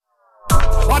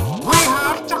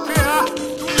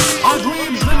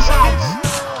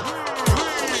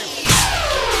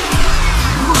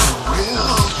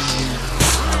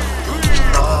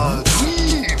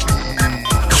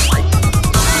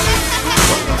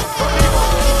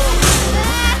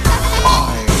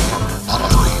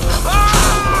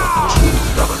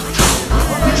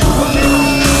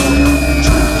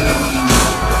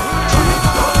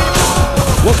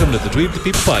Dweeb the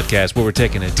People podcast, where we're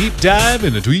taking a deep dive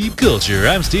into dweeb culture.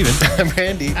 I'm Steven. I'm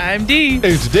Randy. I'm Dee.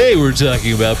 And today we're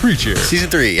talking about Preacher. Season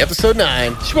 3, Episode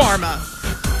 9. Shawarma.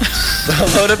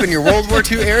 Load up in your World War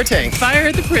II air tank. Fire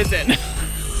at the prison.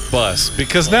 Bus,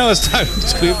 because now it's time to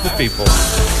dweeb the people.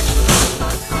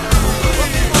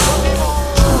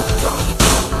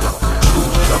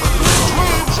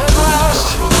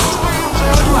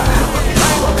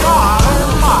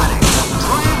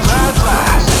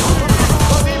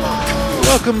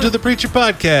 Welcome to the Preacher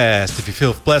Podcast. If you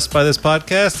feel blessed by this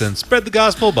podcast, then spread the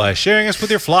gospel by sharing us with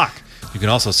your flock. You can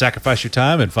also sacrifice your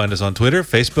time and find us on Twitter,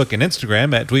 Facebook, and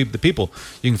Instagram at Dweeb the People.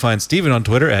 You can find Steven on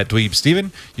Twitter at Dweeb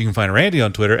Steven. You can find Randy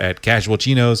on Twitter at Casual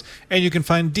Chinos. And you can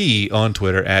find Dee on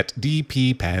Twitter at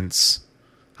DP Pence.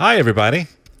 Hi, everybody.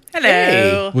 Hello.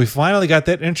 Hey. We finally got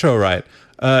that intro right,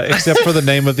 except for the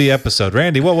name of the episode.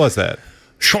 Randy, what was that?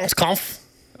 Schwanzkampf.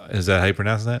 Is that how you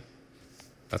pronounce that?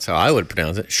 That's how I would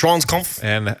pronounce it. Schwanzkampf.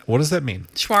 And what does that mean?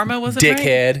 Shawarma wasn't right?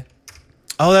 Dickhead.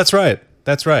 Oh, that's right.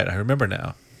 That's right. I remember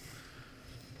now.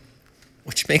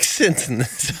 Which makes sense in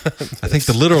this. I think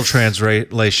the literal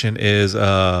translation is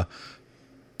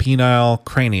penile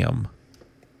cranium.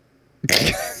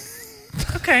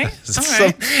 Okay. All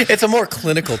right. It's a more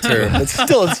clinical term. It's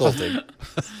still insulting.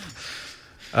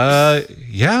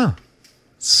 Yeah.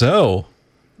 So,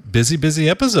 busy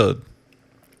episode.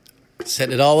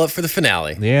 Setting it all up for the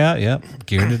finale. Yeah.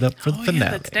 Gearing it up for the Oh, finale.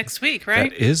 yeah, that's next week,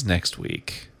 right? That is next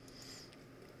week.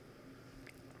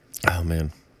 Oh,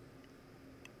 man.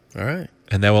 All right.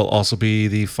 And that will also be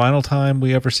the final time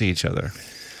we ever see each other.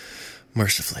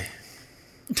 Mercifully.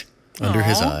 Under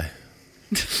his Aw. eye.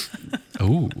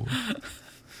 Ooh.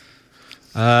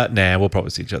 Nah, we'll probably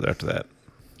see each other after that.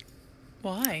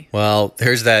 Why? Well,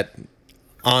 there's that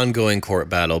ongoing court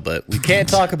battle, but we can't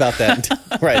talk about that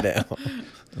right now.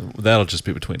 That'll just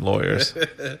be between lawyers.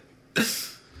 All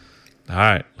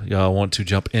right. Y'all want to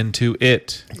jump into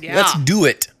it? Yeah. Let's do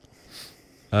it.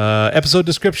 Episode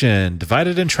description: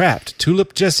 Divided and trapped,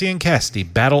 Tulip, Jesse, and Cassidy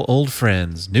battle old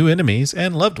friends, new enemies,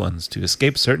 and loved ones to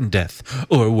escape certain death,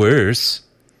 or worse. ...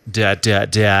 I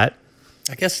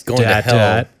guess going to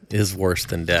hell is worse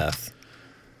than death.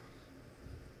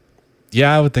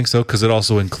 Yeah, I would think so, because it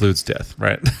also includes death,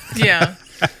 right? Yeah.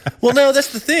 Well, no,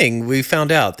 that's the thing. We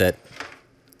found out that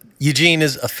Eugene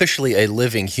is officially a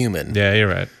living human, Yeah, you're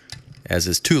right. as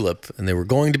is Tulip, and they were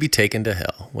going to be taken to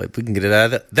hell. Wait, we can get it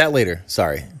out of that later.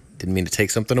 Sorry. Didn't mean to take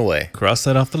something away. Cross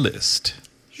that off the list.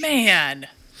 Man.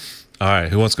 All right,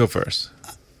 who wants to go first?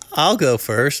 I'll go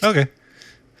first. Okay.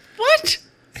 What?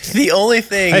 The only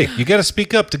thing... Hey, you got to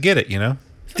speak up to get it, you know?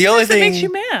 the only That thing... makes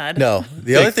you mad. No,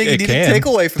 the only thing you it need can. to take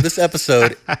away from this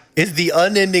episode is the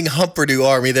unending Humperdew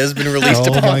army that has been released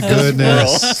Oh, upon my this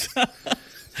goodness. world.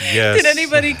 Yes. Did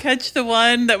anybody catch the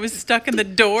one that was stuck in the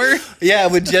door? Yeah,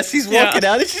 when Jesse's walking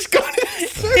Yeah. out, it's just going in a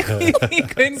circle. He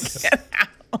couldn't get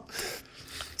out.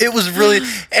 It was really...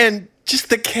 And just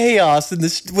the chaos in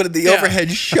this the Yeah.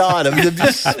 overhead shot of them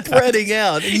just spreading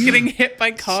out. And you- Getting hit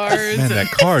by cars. Man,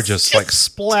 that car just like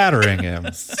splattering him.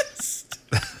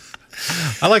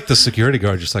 I like the security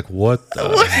guard just like, what the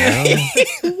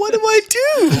hell? what do I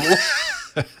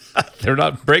do? They're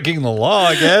not breaking the law,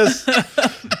 I guess.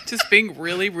 Just being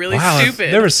really, really Wow, stupid.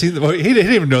 I've never seen them. He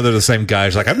didn't even know they're the same guy.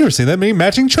 He's like, I've never seen that many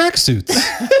matching tracksuits.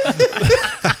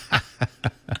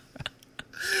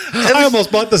 I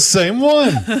almost bought the same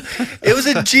one. It was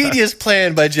a genius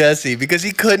plan by Jesse because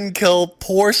he couldn't kill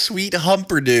poor sweet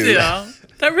Humperdew. Yeah.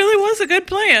 That really was a good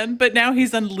plan, but now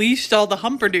he's unleashed all the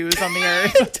Humperdews on the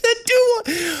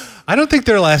earth. I don't think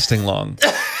they're lasting long.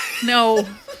 No.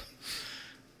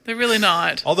 They're really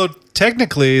not. Although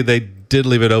technically they did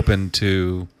leave it open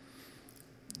to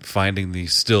finding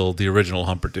the original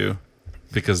Humperdew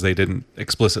because they didn't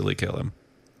explicitly kill him.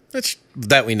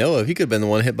 That we know of. He could have been the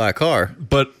one hit by a car.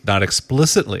 But not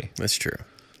explicitly. That's true.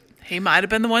 He might have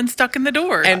been the one stuck in the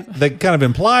door. And They kind of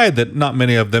implied that not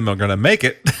many of them are going to make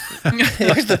it.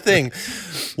 here's the thing.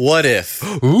 What if,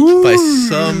 by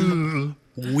some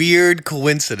weird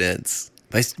coincidence,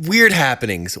 by weird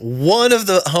happenings, one of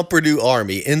the Humperdew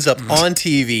army ends up on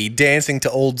TV dancing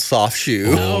to Old Soft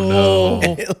Shoe Oh, no.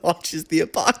 and it launches the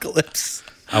apocalypse.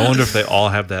 I wonder if they all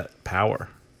have that power.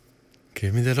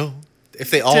 Give me that old. If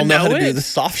they all know how know to do it? the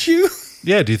soft shoe?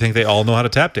 Yeah, do you think they all know how to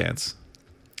tap dance?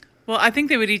 well, I think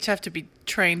they would each have to be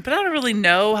trained, but I don't really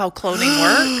know how cloning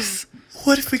works.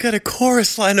 What if we got a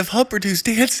chorus line of Humperdews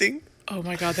dancing? Oh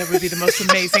my God, that would be the most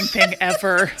amazing thing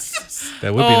ever.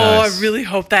 That would be nice. I really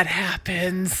hope that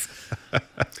happens.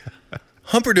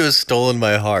 Humperdew has stolen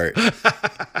my heart.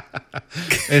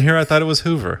 And here I thought it was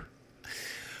Hoover.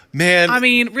 Man, I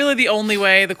mean, really the only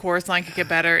way the chorus line could get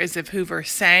better is if Hoover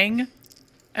sang.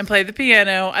 and played the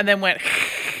piano and then went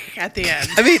at the end.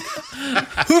 I mean,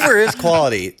 Hoover is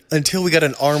quality until we got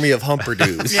an army of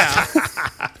humperdoos. Yeah.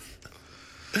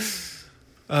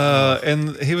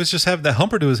 And he was just having that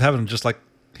Humperdew was having just like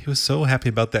he was so happy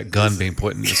about that gun being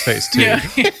put in his face too. Yeah.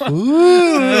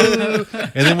 Ooh.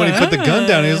 And then when he put the gun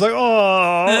down, he was like,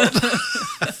 "Oh."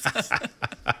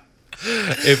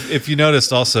 If you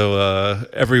noticed, also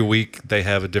every week they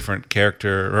have a different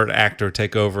character or an actor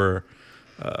take over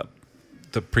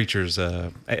the preacher's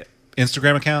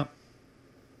Instagram account.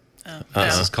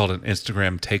 This is called an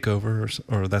Instagram takeover,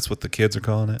 or that's what the kids are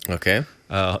calling it. Okay.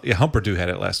 Yeah, Humperdew had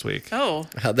it last week. Oh.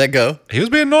 How'd that go? He was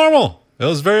being normal. It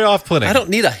was very off-putting. I don't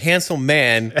need a handsome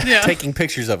man Yeah. taking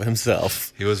pictures of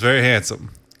himself. He was very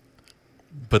handsome.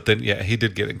 But then, yeah, he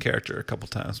did get in character a couple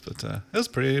times. But it was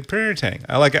pretty entertaining.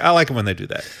 I like it when they do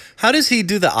that. How does he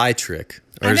do the eye trick?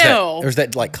 Or I is know.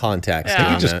 that like contacts? Yeah.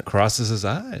 doing He just that? crosses his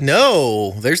eyes.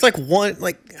 No, there's like one,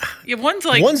 Yeah, one's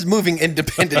like one's moving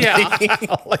independently.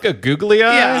 Yeah. Like a googly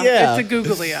eye? yeah, Yeah. it's a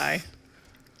googly eye.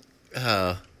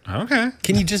 Okay.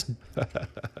 Can you just?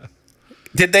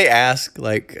 Did they ask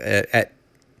like at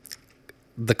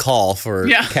the call for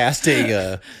Yeah. casting?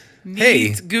 Hey,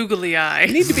 Needs googly eye.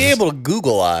 you need to be able to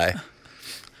Google eye.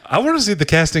 I want to see the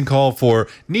casting call for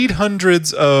need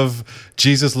hundreds of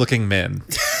Jesus-looking men.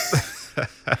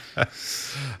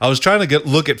 I was trying to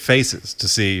look at faces to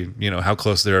see, how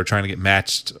close they are trying to get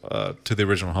matched to the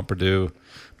original Humperdew,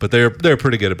 but they're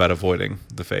pretty good about avoiding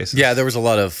the faces. Yeah, there was a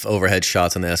lot of overhead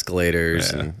shots on the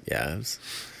escalators, Yeah. and yeah. It was,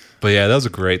 But yeah, that was a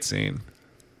great scene.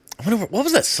 I wonder what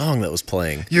was that song that was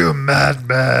playing? You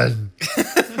madman!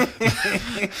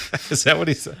 Is that what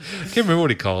he said? I can't remember what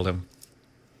he called him.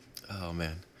 Oh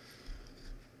man,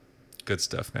 Good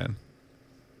stuff, man.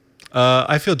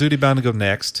 I feel duty bound to go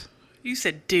next. You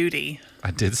said duty.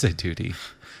 I did say duty.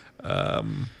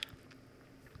 Kind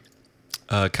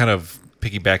of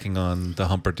piggybacking on the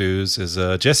Humperdews is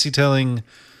Jesse telling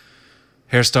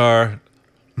Hairstar,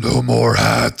 "No more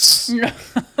hats."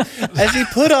 as he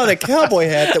put on a cowboy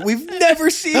hat that we've never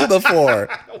seen before.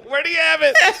 Where do you have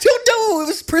it? I don't know. It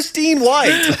was pristine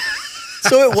white,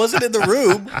 so it wasn't in the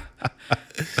room.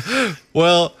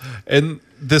 Well, and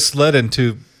this led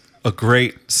into a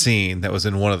great scene that was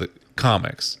in one of the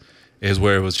comics, is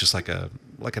where it was just like a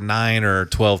 9 or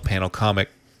 12 panel comic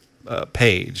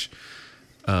page,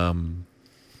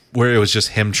 where it was just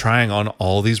him trying on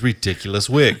all these ridiculous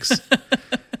wigs.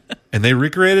 And they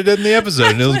recreated it in the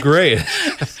episode, and it was great.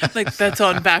 Like that's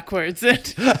on backwards. Nope,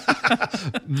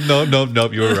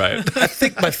 you were right. I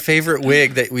think my favorite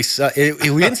wig that we saw, we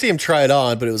didn't see him try it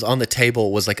on, but it was on the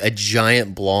table, was like a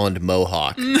giant blonde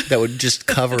mohawk that would just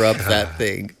cover up that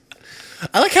thing.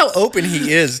 I like how open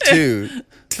he is, too.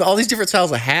 To all these different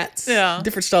styles of hats, Yeah.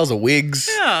 different styles of wigs.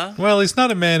 Yeah. Well, he's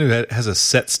not a man who has a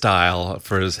set style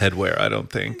for his headwear, I don't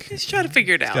think. He's trying to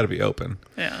figure it out. Got to be open.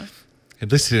 Yeah.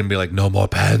 At least he didn't be like, "No more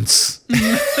pants."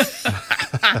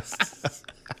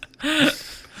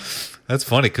 That's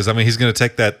funny because he's going to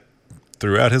take that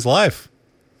throughout his life,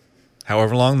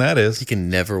 however long that is. He can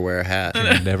never wear a hat.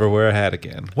 And never wear a hat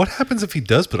again. What happens if he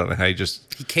does put on a hat?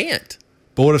 He can't.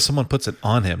 But what if someone puts it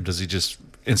on him? Does he just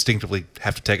instinctively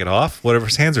have to take it off? What if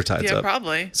his hands are tied Yeah, up?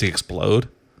 probably. Does he explode?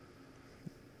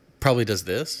 Probably does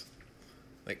this.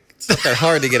 Like, it's not that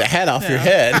hard to get a hat off your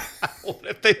head. What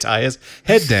if they tie his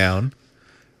head down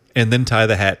and then tie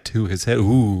the hat to his head?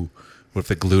 Ooh. What if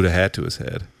they glued a hat to his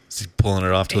head? Is he pulling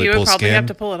it off till He he would pulls probably skin? have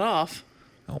to pull it off.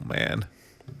 Oh, man.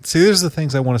 See, there's the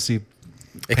things I want to see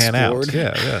pan Explored.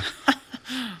 out. Yeah.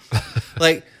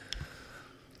 Like,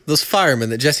 those firemen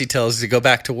that Jesse tells to go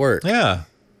back to work. Yeah.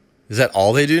 Is that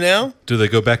all they do now? Do they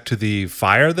go back to the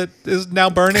fire that is now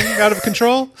burning out of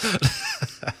control?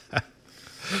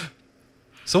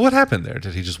 So what happened there?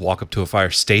 Did he just walk up to a fire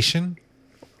station?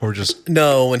 Or just...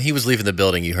 No, when he was leaving the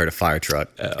building, you heard a fire truck.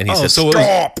 And he said, so it was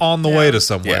 "Stop!" on the way to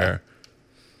somewhere. Yeah.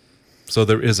 So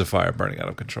there is a fire burning out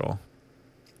of control.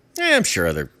 Yeah, I'm sure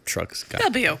other trucks got They'll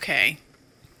be okay.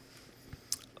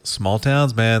 Small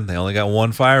towns, man. They only got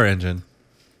one fire engine.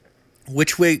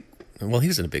 Which wig? Well, he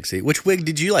was in a big seat. Which wig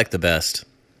did you like the best?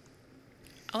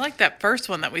 I like that first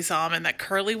one that we saw him in, that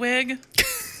curly wig. It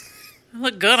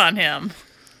looked good on him.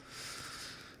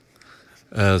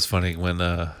 It was funny when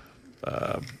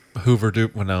Hoover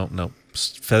Dupe. Well, no,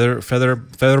 Featherstone.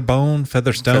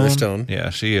 Featherstone. Yeah,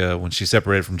 she when she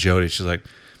separated from Jody, she's like,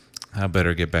 "I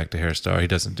better get back to Hairstar. He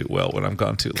doesn't do well when I'm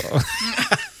gone too long."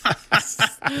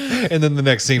 And then the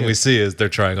next scene we see is they're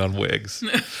trying on wigs.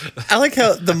 I like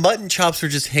how the mutton chops were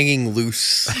just hanging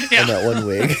loose Yeah. on that one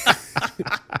wig.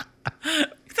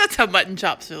 That's how mutton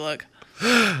chops would look.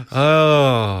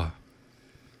 Oh,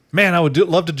 Man, I would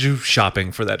love to do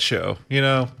shopping for that show. You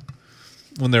know,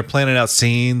 when they're planning out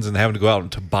scenes and having to go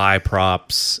out to buy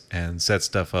props and set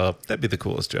stuff up, that'd be the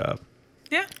coolest job.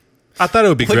 Yeah. I thought it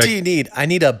would be What great. do you need? I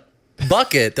need a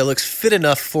bucket that looks fit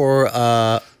enough for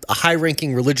a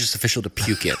high-ranking religious official to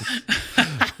puke in.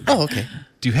 Oh, okay.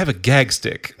 Do you have a gag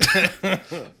stick?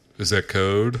 Is that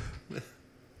code?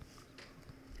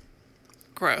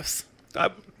 Gross. All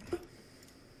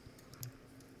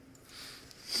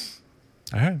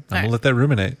right, I'm gonna right. let that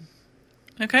ruminate.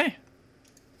 Okay.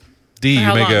 D, For you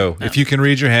how may long? go No. if you can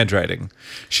read your handwriting.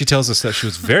 She tells us that she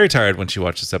was very tired when she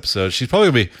watched this episode. She's probably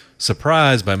gonna be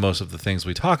surprised by most of the things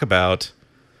we talk about.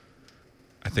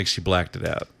 I think she blacked it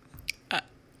out.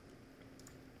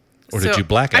 Or did So you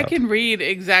black out? I can read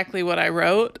exactly what I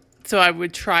wrote, so I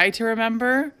would try to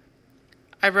remember.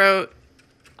 I wrote,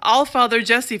 All Father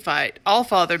Jesse fight. All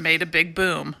Father made a big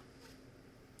boom.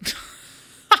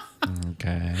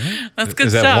 Okay. That's good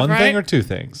Is that stuff, one right? thing or two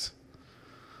things?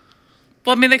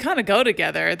 Well, I mean, they kind of go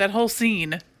together. That whole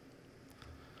scene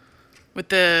with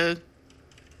the,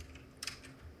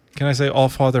 Can I say all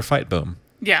father fight boom?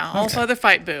 All Father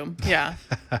fight boom. Yeah.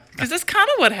 Because that's kind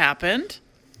of what happened.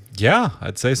 Yeah,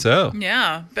 I'd say so.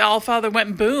 Yeah. The All Father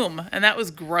went boom, and that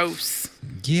was gross.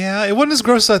 Yeah, it wasn't as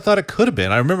gross as I thought it could have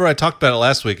been. I remember I talked about it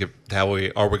last week, how we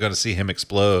going to see him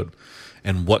explode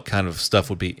and what kind of stuff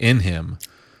would be in him.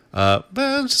 But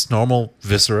it's just normal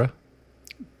viscera.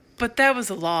 But that was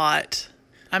a lot.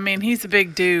 I mean, he's a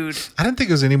big dude. I didn't think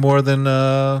it was any more than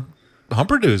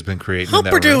Humperdoo's been creating in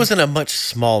that Humperdoo room. was in a much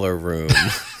smaller room.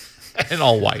 And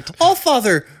all white.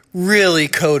 Allfather really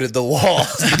coated the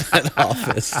walls in that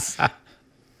office.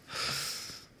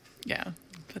 Yeah.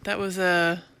 But that was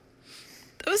a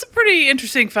pretty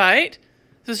interesting fight.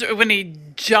 This was when he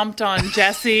jumped on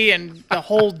Jesse and the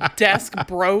whole desk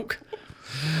broke.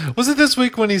 Was it this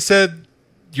week when he said,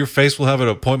 your face will have an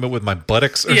appointment with my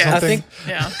buttocks or Yeah, I something?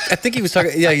 I think he was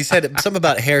talking. Yeah, he said something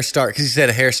about hair star because he said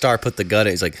a hair star put the gut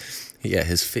in. He's like, yeah,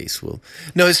 his face will.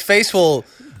 No, his face will.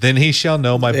 Then he shall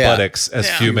know my Yeah. buttocks as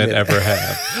Yeah. few men ever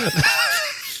have.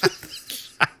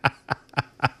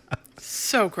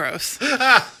 So gross.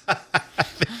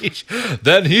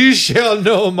 Then he shall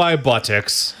know my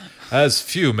buttocks as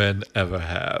few men ever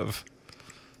have.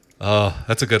 Oh,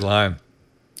 that's a good line.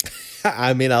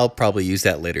 I mean, I'll probably use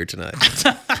that later tonight.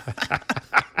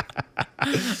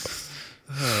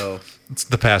 It's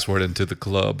the password into the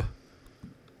club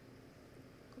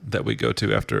that we go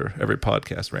to after every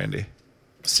podcast, Randy.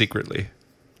 Secretly.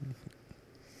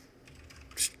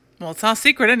 Well, it's not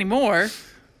secret anymore.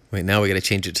 Wait, now we got to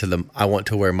change it to the. I want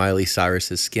to wear Miley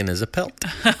Cyrus's skin as a pelt.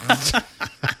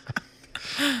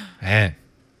 Man,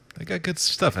 they got good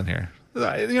stuff in here.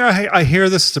 I hear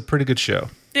this is a pretty good show.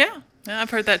 Yeah, I've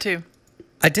heard that too.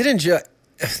 I did enjoy.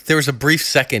 There was a brief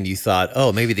second you thought,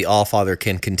 oh, maybe the Allfather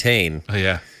can contain Oh,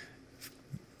 yeah.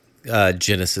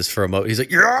 Genesis for a moment. He's like,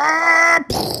 yeah,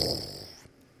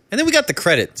 and then we got the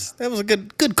credits. That was a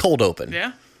good cold open.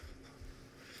 Yeah.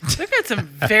 They've had some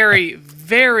very,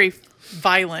 very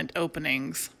violent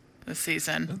openings this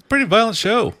season. Pretty violent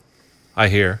show, I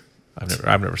hear.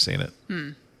 I've never seen it. All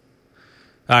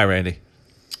right, Randy.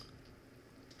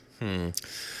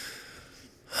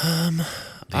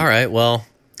 All right, well,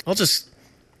 I'll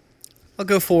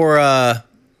go for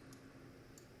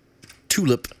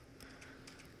Tulip.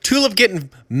 Tulip getting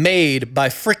made by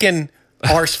frickin'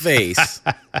 Arseface.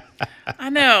 I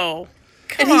know.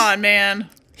 Come he's- on, man.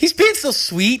 He's being so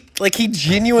sweet. Like, he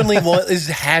genuinely is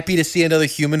happy to see another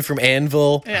human from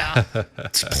Anvil. Yeah.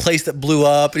 It's a place that blew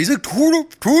up. And he's like,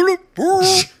 Tulip, Tulip,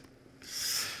 Tulip.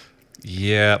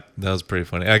 Yeah, that was pretty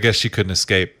funny. I guess she couldn't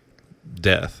escape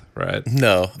death, right?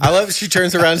 No. I love it. She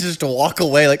turns around just to walk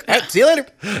away like, all right, see you later.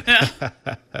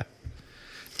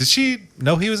 Did she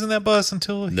know he was in that bus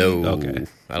until he... No. Okay. I don't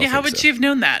Yeah, think how would so. she have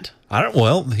known that? I don't.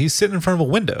 Well, he's sitting in front of a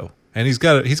window, and he's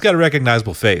got a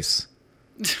recognizable face.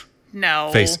 No.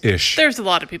 Face-ish. There's a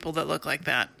lot of people that look like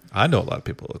that. I know a lot of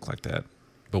people that look like that,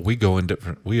 but we go in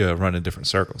different. We run in different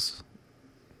circles.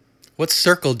 What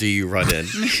circle do you run in?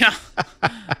 Yeah.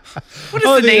 What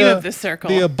is the name of this circle?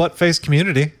 The butt face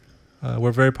community.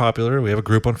 We're very popular. We have a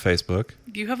group on Facebook.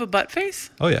 You have a butt face?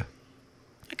 Oh yeah,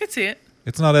 I could see it.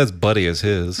 it's not as buddy as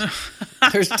his.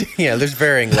 There's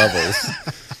varying levels.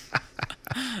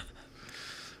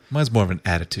 Mine's more of an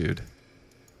attitude.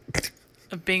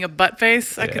 Of being a butt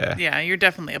face? Yeah. Yeah, you're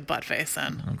definitely a butt face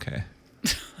then. Okay.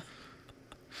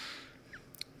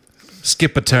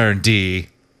 Skip a turn, D.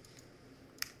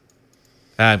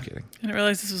 I'm kidding. I didn't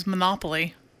realize this was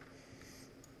Monopoly.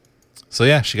 So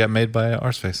yeah, she got made by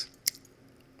Arseface.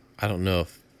 I don't know.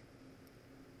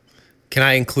 Can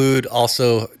I include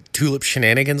also Tulip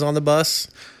shenanigans on the bus?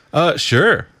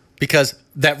 Sure. Because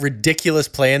that ridiculous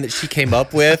plan that she came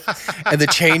up with, and the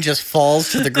chain just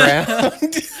falls to the ground.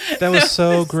 That was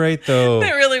so great, though.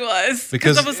 It really was.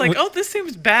 Because Because I was like, oh, this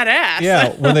seems badass. Yeah,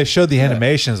 when they showed the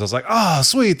animations, I was like, oh,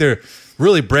 sweet. They're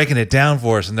really breaking it down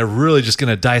for us, and they're really just going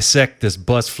to dissect this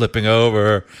bus flipping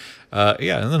over.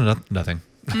 Yeah, and then nothing.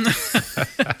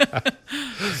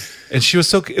 And she was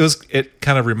so... It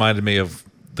kind of reminded me of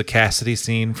the Cassidy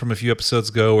scene from a few episodes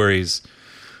ago where he's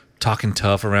talking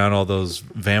tough around all those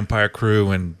vampire crew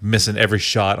and missing every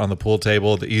shot on the pool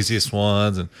table, the easiest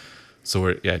ones. And so,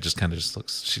 it just kind of just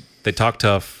looks... They talk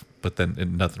tough, but then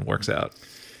nothing works out.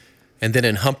 And then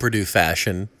in Humperdew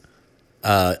fashion,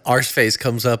 Arseface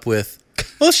comes up with,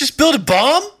 well, let's just build a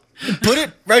bomb and put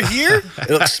it right here.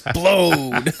 It'll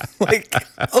explode. Like,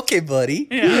 okay, buddy.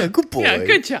 Yeah, good boy. Yeah,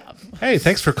 good job. Hey,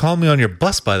 thanks for calling me on your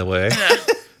bus, by the way.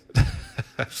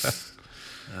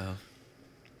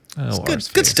 Oh,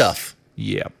 Good stuff.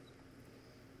 Yeah.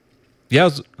 Yeah,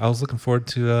 I was looking forward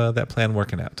to that plan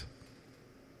working out.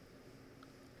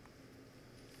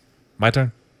 My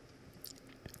turn?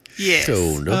 Yes.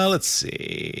 So, no. Let's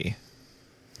see.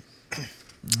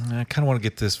 I kind of want to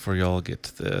get this before y'all get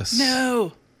to this.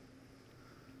 No.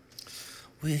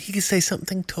 Well, he could say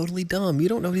something totally dumb. You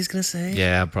don't know what he's going to say.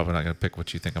 Yeah, I'm probably not going to pick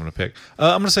what you think I'm going to pick.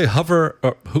 I'm going to say hover.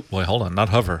 Wait, hold on. Not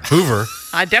hover. Hoover.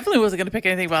 I definitely wasn't going to pick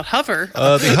anything about hover. I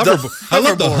love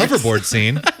the hoverboard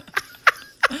scene.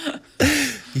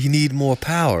 You need more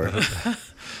power.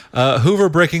 Hoover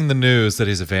breaking the news that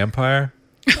he's a vampire.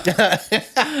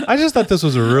 I just thought this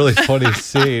was a really funny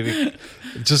scene.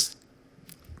 Just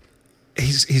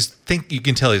you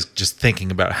can tell he's just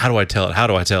thinking about how do I tell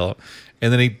it,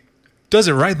 and then he does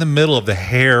it right in the middle of the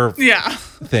hair Yeah.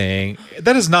 thing.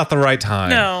 That is not the right time.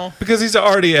 No. Because he's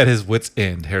already at his wit's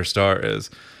end. Hairstar is.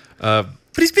 But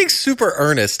he's being super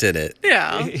earnest in it.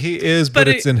 Yeah. He is, but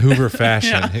But it's in Hoover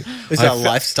fashion. Yeah. Is that a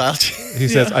lifestyle change? He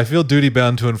says, I feel duty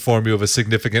bound to inform you of a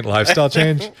significant lifestyle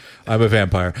change. I'm a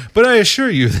vampire. But I assure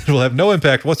you that it will have no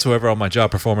impact whatsoever on my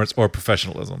job performance or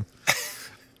professionalism.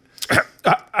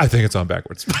 I think it's on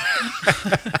backwards.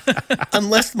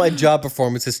 Unless my job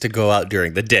performance is to go out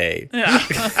during the day.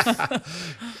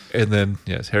 And then,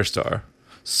 yes, Hairstar.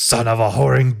 Son of a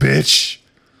whoring bitch.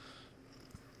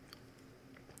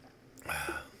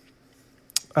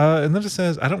 And then it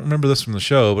says, I don't remember this from the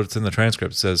show, but it's in the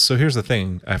transcript. It says, so here's the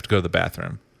thing. I have to go to the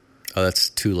bathroom. Oh, that's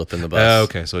Tulip in the bus.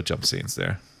 Okay, so it jump scenes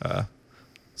there.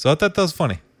 So I thought that was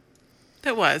funny.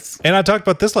 That was. And I talked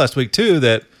about this last week, too,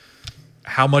 that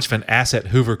how much of an asset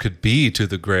Hoover could be to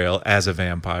the Grail as a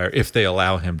vampire if they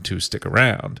allow him to stick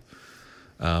around.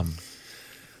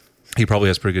 He probably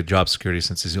has pretty good job security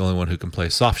since he's the only one who can play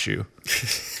soft shoe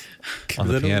on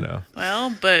the piano.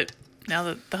 Well, but now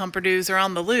that the Humperdews are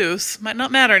on the loose, might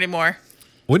not matter anymore.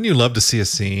 Wouldn't you love to see a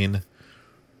scene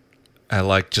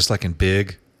just like in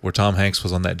Big, where Tom Hanks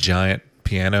was on that giant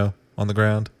piano on the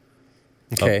ground?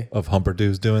 Okay. Of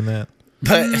Humperdews doing that?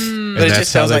 But it that's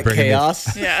just how sounds they like bring him in.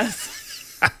 chaos. Yes.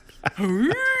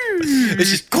 It's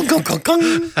just gong, gong, gong,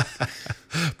 gong.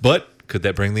 But could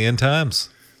that bring the end times?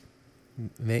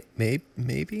 Maybe.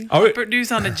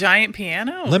 Humperdews on a giant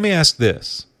piano? Let me ask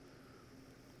this.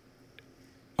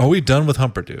 Are we done with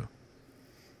Humperdew?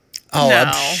 Oh, No.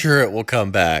 I'm sure it will come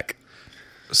back.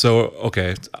 So,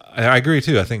 okay. I agree,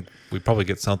 too. I think we probably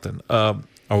get something. Are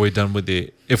we done with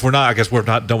the... If we're not, I guess we're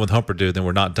not done with Humperdew, then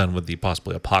we're not done with the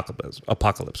possibly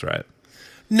apocalypse, right?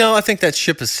 No, I think that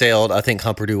ship has sailed. I think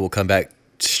Humperdew will come back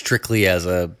strictly as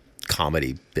a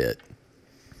comedy bit.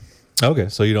 Okay,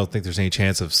 so you don't think there's any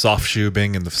chance of Soft Shoe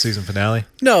being in the season finale?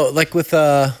 No, like with,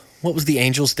 what was the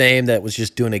angel's name that was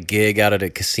just doing a gig out at a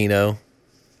casino?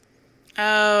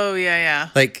 Oh, yeah.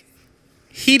 Like,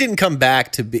 he didn't come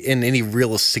back to be in any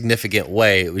real significant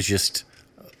way. It was just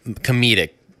comedic,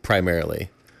 primarily.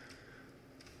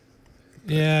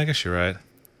 Yeah, I guess you're right.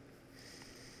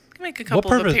 Make a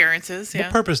couple of appearances, yeah.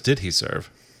 What purpose did he serve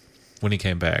when he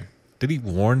came back? Did he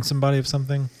warn somebody of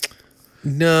something?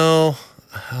 No.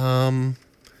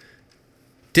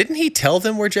 Didn't he tell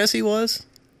them where Jesse was?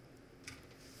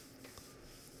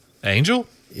 Angel?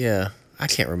 Yeah. I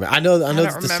can't remember. I know don't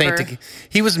the Saint. remember.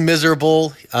 He was miserable.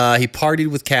 He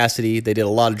partied with Cassidy. They did a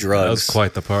lot of drugs. That was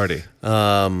quite the party.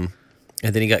 And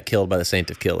then he got killed by the Saint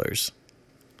of Killers.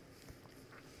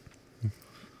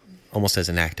 Almost as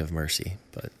an act of mercy,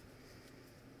 but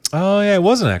Oh, yeah, it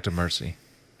was an act of mercy.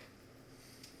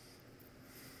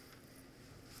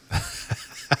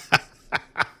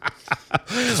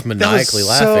 just maniacally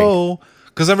laughing.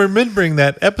 Because I'm remembering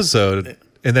that episode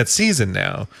in that season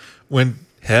now, when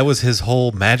that was his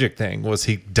whole magic thing, was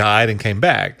he died and came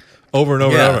back over and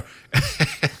over Yeah. and over.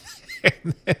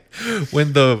 And then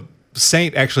when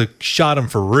Saint actually shot him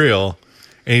for real,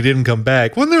 and he didn't come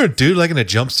back. Wasn't there a dude like in a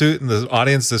jumpsuit in the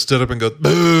audience that stood up and goes,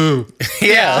 boo?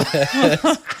 Yeah.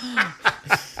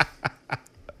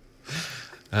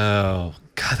 Oh,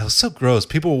 God, that was so gross.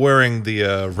 People were wearing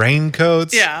the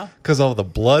raincoats. Yeah. Because all the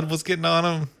blood was getting on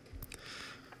them.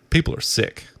 People are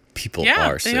sick. People Yeah,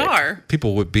 are they sick. are.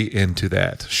 People would be into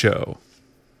that show.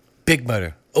 Big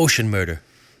murder. Ocean murder.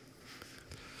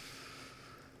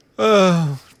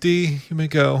 Oh, D, you may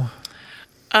go.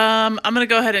 I'm gonna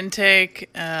go ahead and take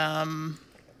Hoover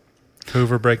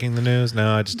breaking the news?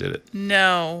 No, I just did it.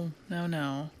 no.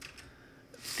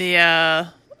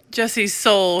 The Jesse's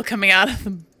soul coming out of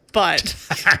the butt.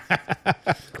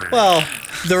 Well,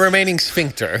 the remaining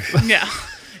sphincter. Yeah.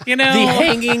 You know, The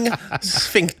hanging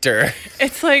sphincter.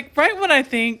 it's like right when I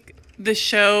think the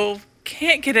show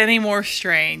can't get any more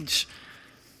strange,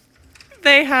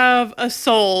 they have a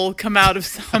soul come out of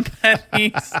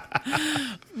somebody's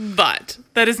butt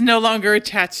that is no longer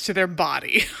attached to their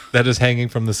body. That is hanging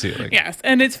from the ceiling. Yes,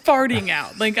 and it's farting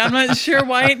out. Like, I'm not sure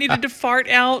why it needed to fart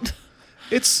out.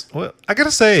 Well, I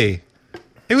gotta say,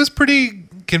 it was pretty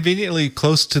conveniently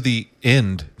close to the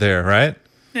end there, right?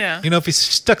 Yeah. You know, if he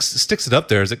sticks it up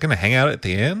there, is it gonna hang out at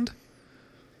the end?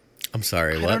 I'm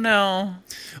sorry, I what? don't know.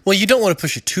 Well, you don't want to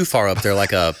push it too far up there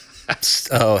like a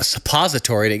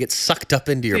suppository to get sucked up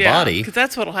into your body. Because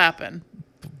that's what'll happen.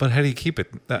 But how do you keep it?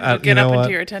 It'll You get know up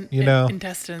what? into your You know,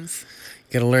 intestines.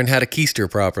 You got to learn how to keister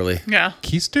properly. Yeah.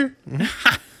 keister?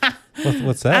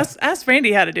 What's that? Ask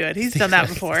Randy how to do it. He's done that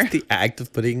before. The act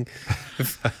of putting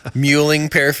muling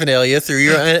paraphernalia through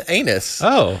your anus.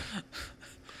 Oh,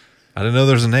 I didn't know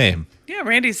there's a name. Yeah,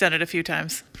 Randy's done it a few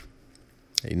times.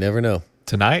 You never know.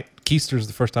 Tonight, keister's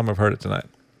the first time I've heard it tonight.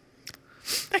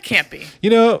 That can't be. You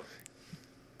know,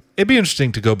 it'd be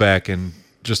interesting to go back and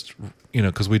just,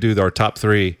 because we do our top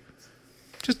 3,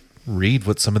 just read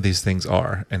what some of these things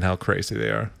are and how crazy they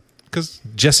are. Because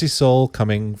Jesse's soul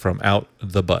coming from out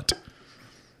the butt.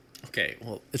 Okay,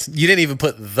 well, you didn't even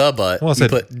put the butt. Well, I you said-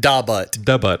 put da butt.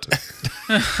 The butt.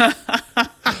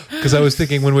 Because I was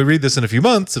thinking when we read this in a few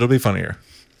months, it'll be funnier.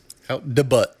 Out the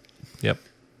butt. Yep.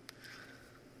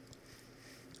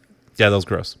 Yeah, that was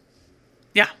gross.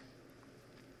 Yeah.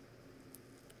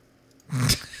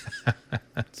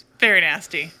 It's very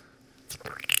nasty.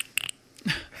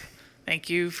 Thank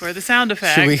you for the sound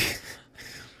effect. Should we?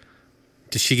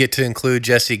 Does she get to include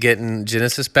Jesse getting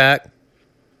Genesis back?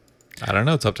 I don't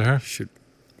know. It's up to her. Should.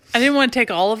 I didn't want to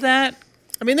take all of that.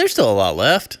 I mean, there's still a lot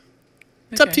left.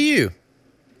 It's up Okay. to you.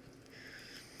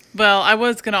 Well, I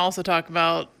was going to also talk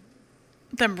about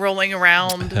them rolling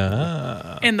around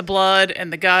in the blood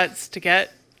and the guts to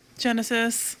get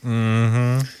Genesis.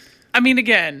 Mm-hmm. I mean,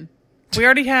 again, we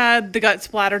already had the gut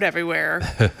splattered everywhere.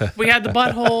 We had the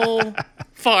butthole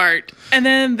fart, and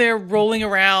then they're rolling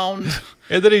around.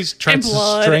 And then he's trying And to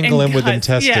blood strangle and him with guts,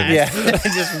 intestines. yes. Yeah, it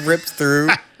just ripped through.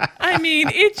 I mean,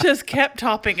 it just kept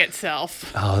topping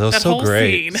itself. Oh, that was That so whole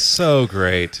great. scene. So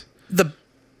great.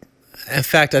 In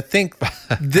fact, I think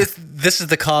this is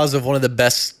the cause of one of the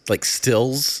best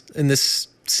stills in this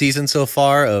season so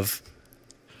far.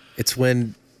 It's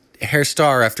when Hair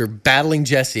Star, after battling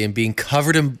Jesse and being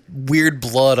covered in weird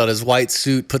blood on his white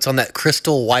suit, puts on that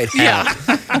crystal white hat.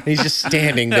 And he's just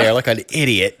standing there like an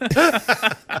idiot.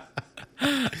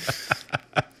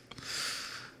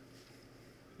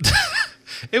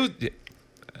 It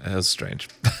was strange.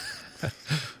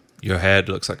 Your head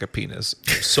looks like a penis.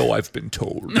 So I've been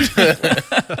told.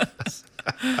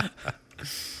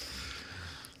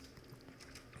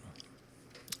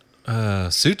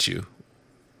 Suit you.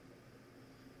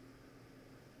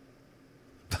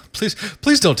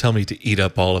 Please don't tell me to eat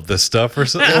up all of this stuff or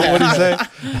something. What do you say?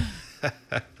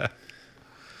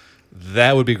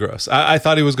 That would be gross. I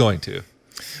thought he was going to.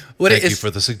 Thank you for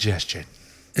the suggestion.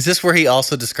 Is this where he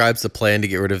also describes the plan to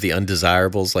get rid of the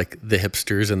undesirables, like the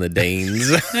hipsters and the Danes?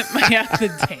 Yeah, the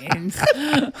Danes.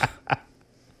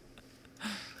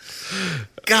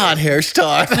 God, Hair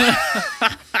Star.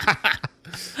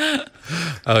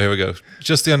 Oh, here we go.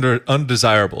 Just the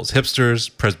undesirables. Hipsters,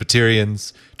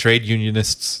 Presbyterians, trade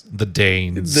unionists, the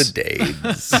Danes. The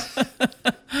Danes.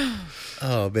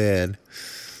 Oh, man.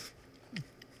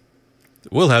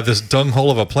 We'll have this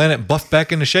dunghole of a planet buffed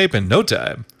back into shape in no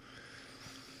time.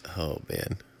 Oh,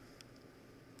 man.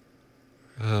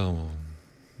 Oh,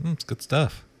 it's good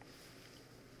stuff.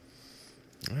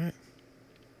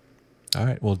 All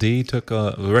right. Well, D took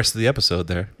the rest of the episode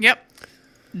there. Yep.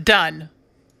 Done.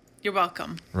 You're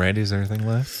welcome. Randy, is there anything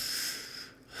left?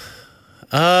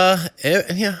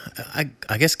 Yeah,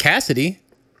 I guess Cassidy.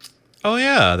 Oh,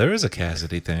 yeah. There is a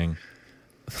Cassidy thing.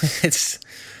 It's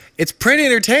it's pretty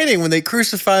entertaining when they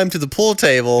crucify him to the pool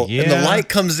table and the Yeah. light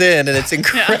comes in and it's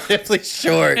incredibly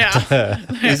short. Yeah.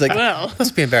 He's like, Well.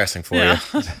 must be embarrassing for Yeah.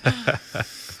 you.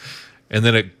 And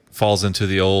then it falls into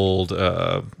the old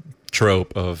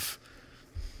trope of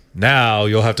now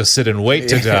you'll have to sit and wait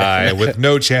to die with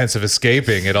no chance of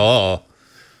escaping at all.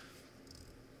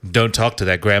 Don't talk to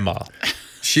that grandma.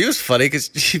 She was funny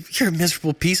because you're a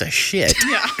miserable piece of shit.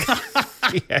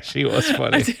 Yeah, she was I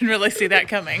funny. didn't really see that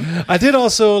coming. I did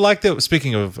also like that.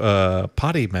 Speaking of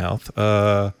potty mouth,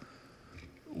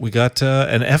 we got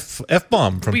an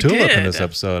F-bomb from We Tulip in did. this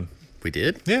episode. We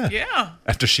did? Yeah. Yeah.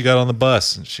 After she got on the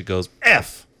bus and she goes,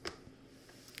 F.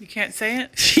 You can't say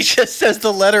it. She just says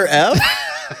the letter F?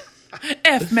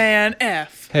 F, man,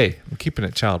 F. Hey, I'm keeping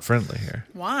it child friendly here.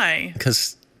 Why?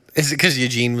 Is it because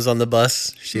Eugene was on the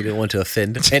bus? She didn't want to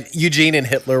offend. And Eugene and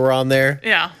Hitler were on there.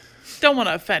 Yeah. Don't want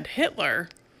to offend Hitler.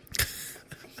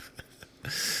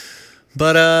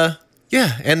 But,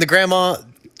 yeah. And the grandma,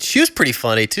 she was pretty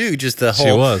funny, too. Just the whole.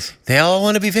 She was. They all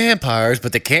want to be vampires,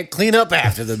 but they can't clean up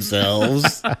after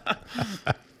themselves.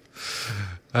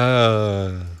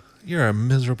 You're a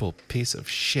miserable piece of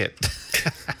shit.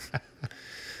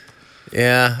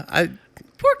 Yeah.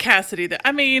 Poor Cassidy.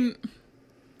 I mean,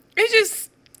 it just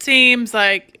seems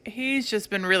like he's just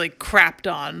been really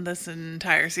crapped on this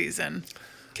entire season.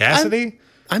 Cassidy?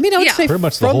 I mean, I would Yeah. say Pretty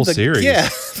much the from whole series. Yeah,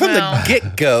 from Well. the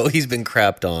get-go, he's been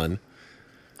crapped on.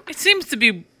 It seems to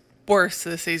be worse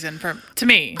this season to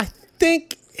me. I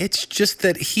think it's just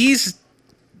that he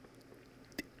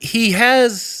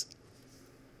has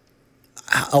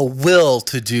a will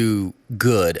to do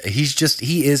good. He's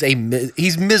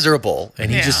miserable, and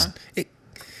he Yeah. just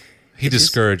He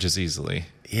discourages easily.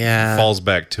 yeah. Falls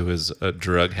back to his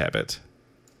drug habit.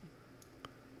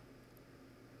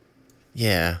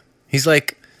 Yeah, he's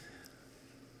like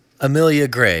Amelia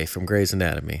Gray from Grey's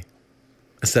Anatomy.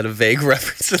 Is that a vague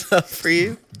reference enough for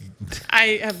you?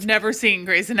 I have never seen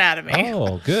Grey's Anatomy.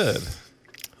 Oh, good.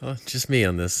 Oh, just me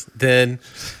on this. Then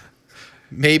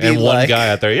maybe And one like, guy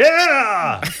out there,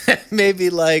 yeah! maybe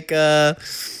like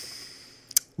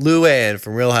Luann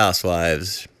from Real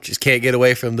Housewives. Just can't get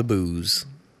away from the booze.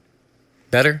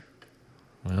 Better?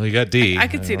 Well, you got D. I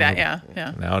could see that. Yeah.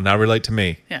 Yeah. Now relate to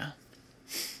me. Yeah.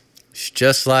 It's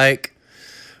just like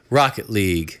Rocket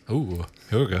League. Ooh,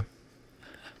 here we go.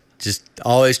 Just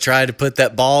always try to put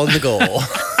that ball in the goal.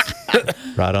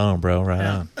 Right on, bro. Right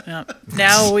on. Yeah.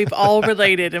 Now we've all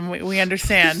related and we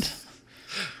understand.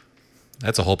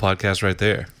 That's a whole podcast right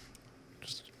there.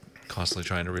 Just constantly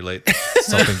trying to relate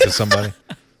something to somebody.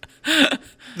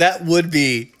 That would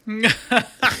be.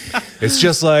 It's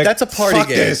just like That's a party fuck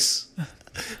game. this.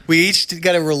 We each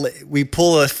got to relate. We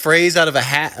pull a phrase out of a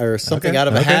hat or something Okay, out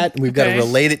of a okay. hat, and we've got to Okay.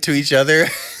 relate it to each other.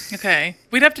 Okay.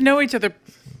 We'd have to know each other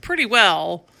pretty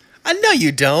well. I know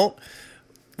you don't.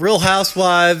 Real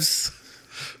Housewives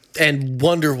and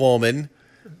Wonder Woman,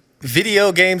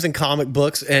 video games and comic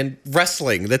books, and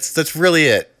wrestling. That's really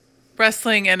it.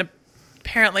 Wrestling and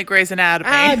apparently Grey's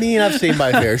Anatomy. I mean, I've seen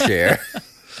my fair share.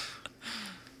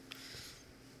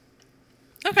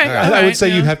 Okay. All right. I all would right, say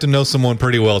yeah. you have to know someone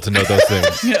pretty well to know those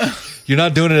things. Yeah. You're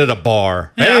not doing it at a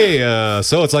bar. Yeah. Hey,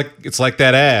 so it's like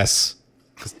that ass.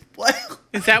 What?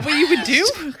 Is that what you would do?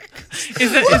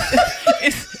 Is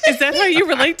that how you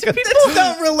relate to people? That's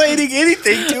not relating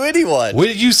anything to anyone.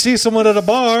 When you see someone at a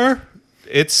bar,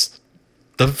 it's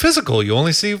the physical. You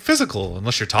only see physical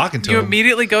unless you're talking to You them.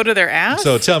 immediately go to their ass?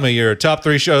 So tell me your top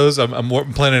 3 shows. I'm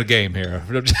planning a game here.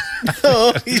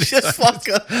 Oh, you just fuck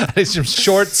up. I need some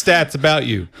short stats about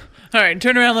you. All right,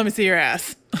 turn around. Let me see your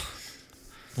ass.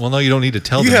 Well, no, you don't need to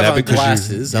tell You them have that on because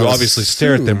glasses. you I'll obviously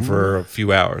stare at them assume for a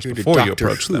few hours You're before you Doctor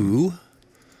approach them. Who.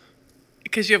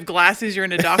 Because you have glasses, you're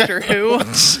into Doctor Who. I'm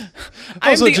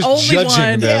Also the just only judging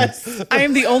one. them. Yes. I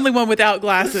am the only one without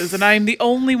glasses, and I am the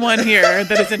only one here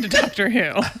that is into Doctor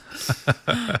Who.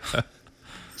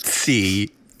 See,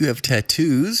 you have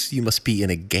tattoos. You must be in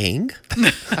a gang.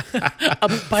 A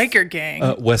biker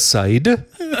gang. West Side. Have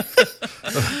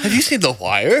you seen The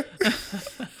Wire?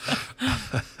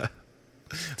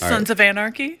 Sons of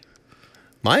Anarchy.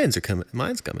 Mine's coming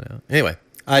out. Anyway,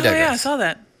 I Oh digress. yeah, I saw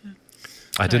that.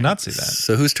 I did not see that.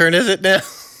 So whose turn is it now? I think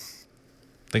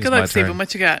Good it's my luck, Stephen. turn.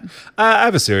 What you got? I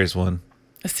have a serious one.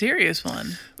 A serious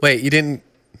one. Wait, you didn't?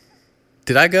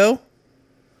 Did I go?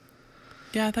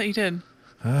 Yeah, I thought you did.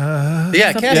 Yeah,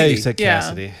 Yeah, Cassidy. you said Yeah.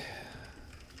 Cassidy.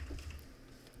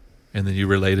 And then you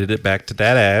related it back to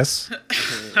that ass.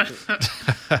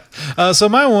 So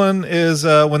my one is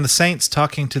when the Saint's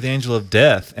talking to the Angel of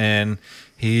Death, and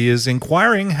he is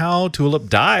inquiring how Tulip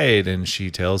died, and she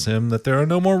tells him that there are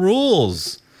no more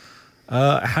rules.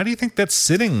 How do you think that's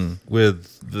sitting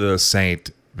with the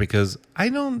Saint because I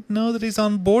don't know that he's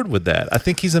on board with that. I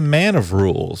think he's a man of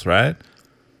rules, right?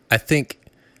 I think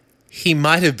he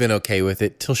might have been okay with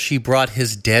it till she brought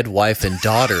his dead wife and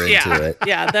daughter into it.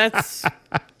 Yeah, that's,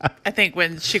 I think,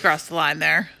 when she crossed the line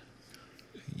there.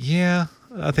 Yeah,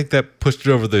 I think that pushed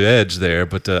it over the edge there.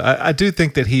 But I do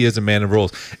think that he is a man of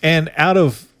rules. And out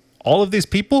of all of these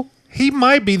people, he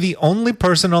might be the only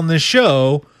person on this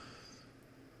show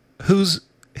whose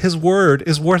his word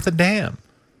is worth a damn.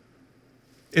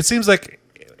 It seems like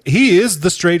he is the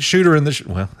straight shooter in the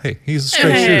well, hey, he's a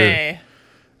straight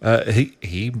shooter.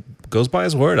 He goes by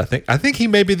his word. I think he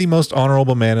may be the most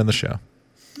honorable man in the show.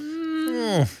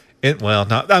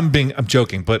 I'm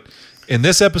joking, but in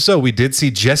this episode we did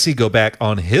see Jesse go back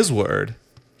on his word.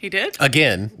 He did?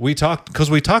 Again. We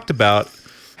talked about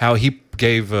how he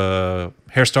gave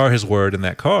Hairstar his word in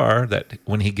that car that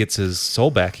when he gets his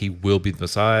soul back, he will be the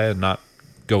Messiah and not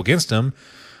go against him.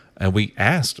 And we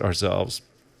asked ourselves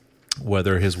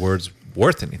whether his word's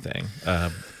worth anything.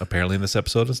 Apparently in this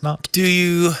episode it's not. Do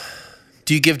you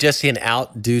give Jesse an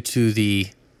out due to the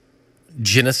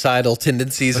genocidal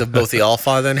tendencies of both the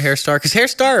Allfather and Hairstar? Because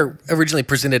Hairstar originally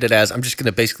presented it as, I'm just going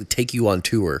to basically take you on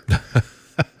tour.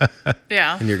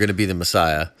 Yeah. And you're going to be the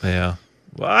Messiah. Yeah.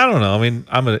 Well, I don't know. I mean,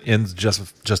 I'm an ends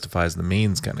justifies the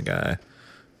means kind of guy.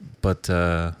 But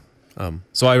so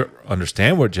I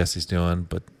understand what Jesse's doing,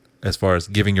 but as far as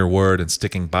giving your word and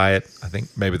sticking by it, I think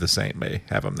maybe the saint may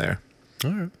have him there.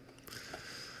 All right.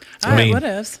 All right, what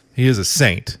ifs? He is a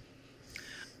saint.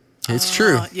 It's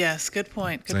true. Yes, good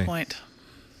point. Good See. point.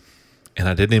 And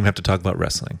I didn't even have to talk about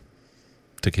wrestling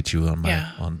to get you on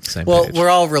the same Well, page. we're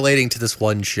all relating to this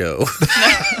one show.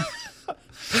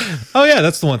 Oh yeah,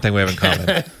 that's the one thing we have in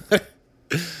common.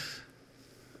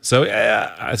 So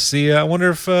I see. I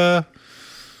wonder if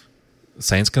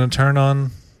Saint's going to turn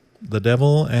on the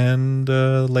devil and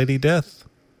Lady Death,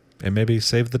 and maybe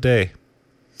save the day.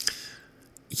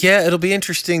 Yeah, it'll be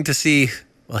interesting to see.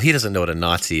 Well, he doesn't know what a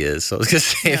Nazi is, so I was going to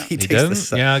say if he takes the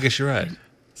doesn't. Yeah, I guess you're right.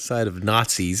 side of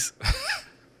Nazis.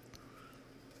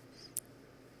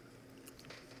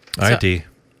 All right, D.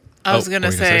 I was going to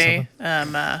were you gonna say,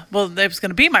 well, that was going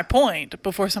to be my point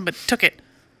before somebody took it.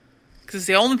 Because it's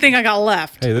the only thing I got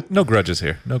left. Hey, no grudges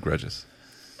here. No grudges.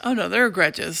 Oh, no, there are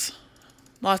grudges.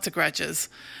 Lots of grudges.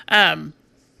 I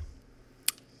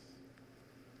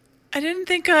didn't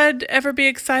think I'd ever be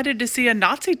excited to see a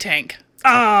Nazi tank.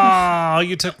 Oh,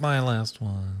 you took my last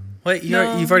one. Wait,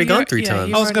 No, you've already gone you're- 3 yeah, times.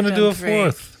 you've I was going to do a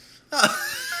done 4th.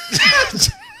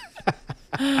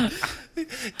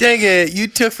 Dang it, you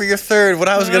took for your 3rd what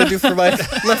I was going to do for my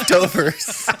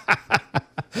leftovers.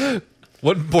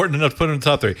 Wasn't important enough to put it in the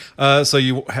top 3. So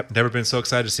you have never been so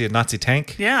excited to see a Nazi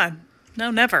tank? Yeah,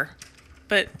 no, never.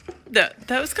 But that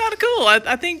was kind of cool.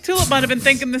 I think Tulip might have been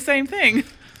thinking the same thing.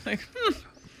 Like,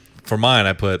 For mine,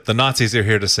 I put the Nazis are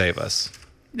here to save us.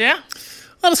 yeah.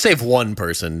 I'll save one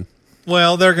person.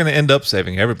 Well, they're going to end up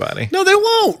saving everybody. No, they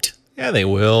won't. Yeah, they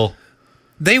will.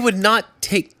 They would not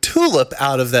take Tulip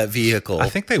out of that vehicle. I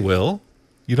think they will.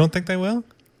 You don't think they will?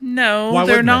 No, Why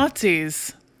they're wouldn't they?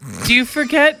 Nazis. Do you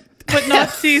forget what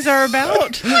Nazis are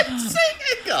about?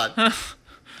 God.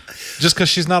 Just because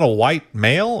she's not a white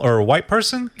male or a white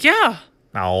person? Yeah.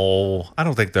 No, I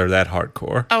don't think they're that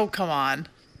hardcore. Oh, come on.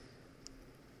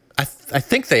 I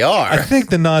think they are. I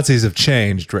think the Nazis have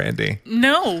changed, Randy.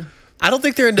 No. I don't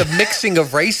think they're into mixing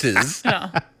of races. No.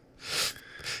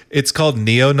 It's called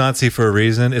neo-Nazi for a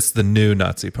reason. It's the new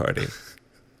Nazi party.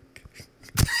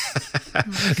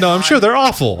 No, I'm sure they're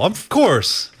awful, of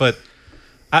course, but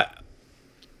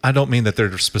I don't mean that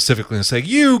they're specifically going to say,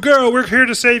 "You girl, we're here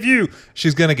to save you."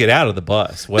 She's going to get out of the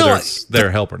bus, whether No, it's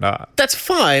their help or not. That's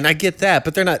fine. I get that,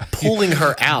 but they're not pulling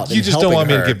her out. You and just don't want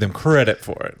me helping to her. give them credit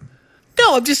for it.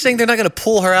 No, I'm just saying they're not going to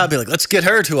pull her out and be like, let's get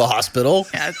her to a hospital.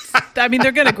 Yeah, I mean,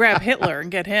 they're going to grab Hitler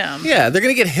and get him. Yeah, they're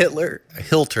going to get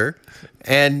Hilter,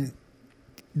 and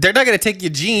they're not going to take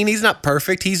Eugene. He's not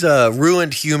perfect. He's a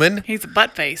ruined human. He's a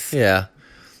butt face. Yeah.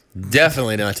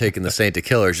 Definitely not taking the Saint to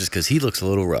Killers just because he looks a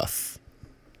little rough.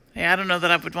 Yeah, I don't know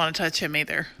that I would want to touch him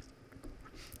either.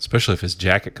 Especially if his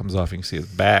jacket comes off and you can see his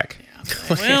back.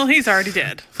 Well, he's already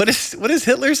dead. What is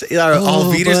Hitler's? All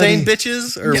Wiedersehen buddy.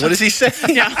 bitches? Or what does he say?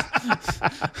 Yeah.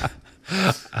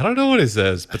 I don't know what he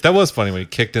says, but that was funny when he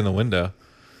kicked in the window.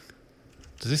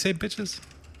 Does he say bitches?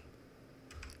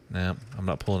 Nah, I'm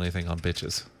not pulling anything on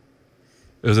bitches.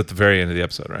 It was at the very end of the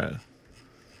episode, right?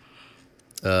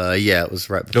 Yeah, it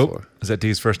was right before. Nope. Is that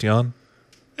D's first yawn?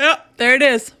 Yep, there it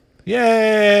is.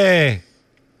 Yay!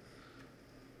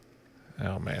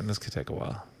 Oh man, this could take a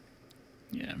while.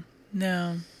 Yeah.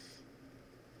 No.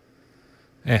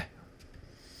 Eh.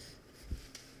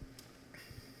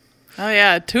 Oh,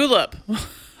 yeah, Tulip.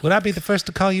 Would I be the first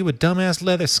to call you a dumbass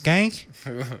leather skank?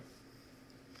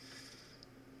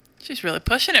 She's really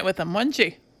pushing it with him, wasn't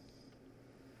she?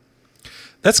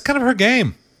 That's kind of her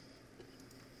game.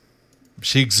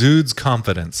 She exudes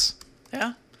confidence,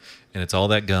 Yeah. and it's all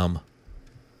that gum.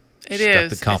 It She's got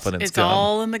is. the confidence It's gum.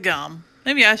 all in the gum.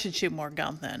 Maybe I should chew more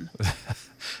gum then.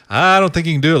 I don't think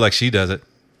you can do it like she does it.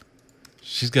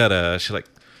 She's got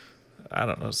I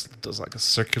don't know, does like a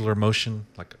circular motion,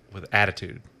 like with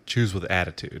attitude. Chews with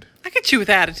attitude. I could chew with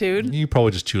attitude. You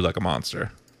probably just chew like a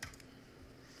monster.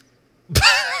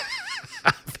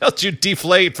 I felt you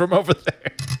deflate from over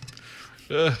there.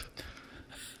 Ugh.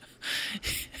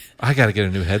 I got to get a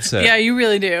new headset. Yeah, you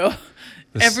really do.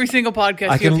 Every single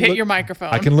podcast, you've hit your microphone.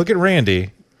 I can look at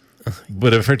Randy,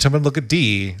 but every time I look at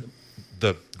D,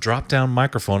 the drop-down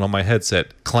microphone on my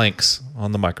headset clanks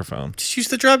on the microphone. Just use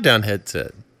the drop-down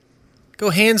headset. Go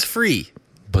hands-free.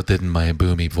 But then my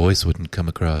boomy voice wouldn't come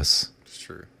across. It's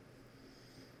true.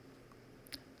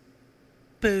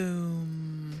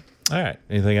 Boom. All right.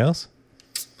 Anything else?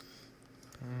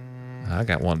 I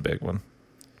got one big one.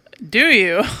 Do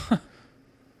you?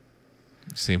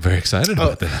 You seem very excited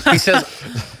about that. He says,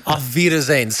 "Auf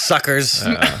Wiedersehen, suckers."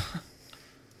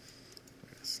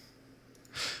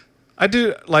 I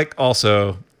do like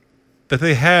also that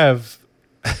they have.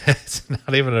 It's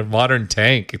not even a modern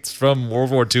tank. It's from World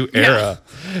War II era.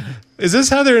 Is this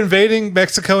how they're invading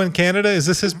Mexico and Canada? Is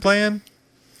this his plan?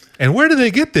 And where do they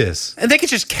get this? And they could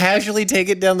just casually take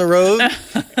it down the road.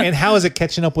 And how is it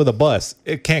catching up with a bus?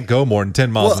 It can't go more than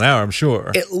 10 miles an hour, I'm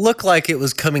sure. It looked like it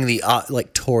was coming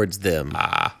towards them.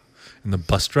 And the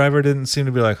bus driver didn't seem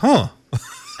to be like, huh,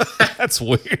 that's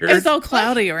weird. It's all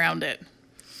cloudy around it.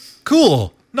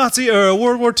 Cool. Nazi era,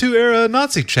 World War II era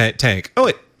Nazi tank. Oh,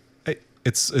 wait.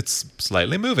 It's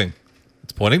slightly moving.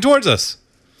 It's pointing towards us.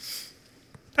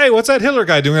 Hey, what's that Hitler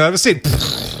guy doing out of his seat?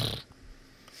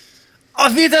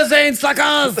 Auf Wiedersehen,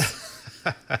 suckers!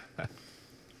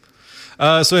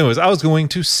 So anyways, I was going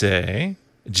to say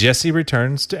Jesse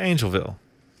returns to Angelville.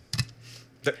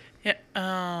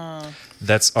 Yeah.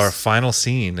 That's our final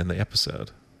scene in the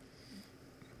episode.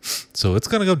 So it's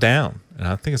going to go down. And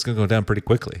I think it's going to go down pretty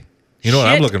quickly. You know what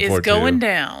I'm looking forward to? It's going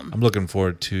down. I'm looking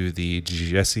forward to the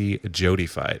Jesse Jody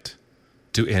fight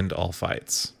to end all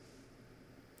fights.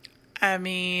 I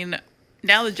mean,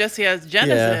 now that Jesse has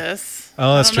Genesis,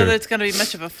 Oh, that's I don't know true. that it's going to be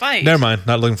much of a fight. Never mind.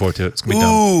 Not looking forward to it. It's going to be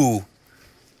dumb. Ooh.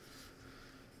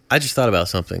 I just thought about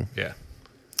something. Yeah.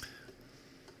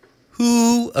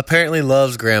 Who apparently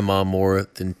loves Grandma more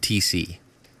than TC?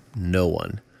 No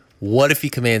one. What if he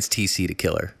commands TC to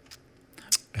kill her?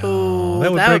 Ooh,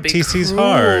 that would break be TC's cruel.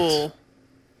 heart.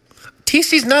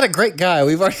 TC's not a great guy.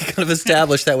 We've already kind of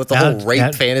established that with the whole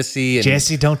rape fantasy. And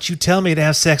Jesse, don't you tell me to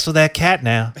have sex with that cat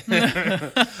now.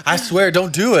 I swear,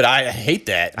 don't do it. I hate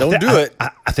that. Don't do it.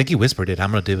 I think he whispered it.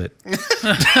 I'm going to do it.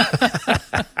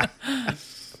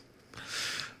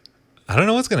 I don't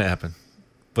know what's going to happen.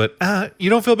 But you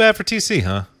don't feel bad for TC,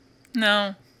 huh?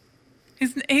 No.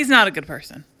 He's not a good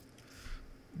person.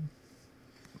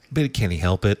 But can he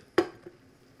help it?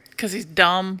 Because he's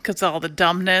dumb, because of all the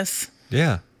dumbness.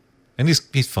 Yeah. And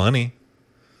he's funny.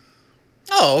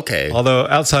 Oh, okay. Although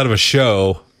outside of a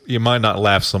show, you might not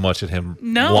laugh so much at him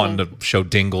No. wanting to show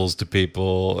dingles to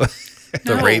people.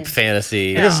 The No. rape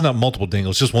fantasy. I guess it's not multiple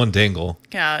dingles, just one dingle.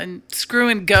 Yeah, and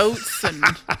screwing goats and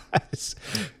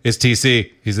It's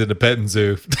TC. He's in the petting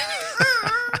zoo.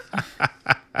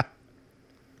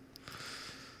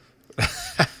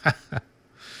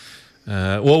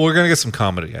 Well, we're gonna get some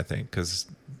comedy, I think, because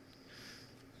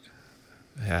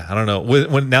I don't know.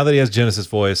 When now that he has Genesis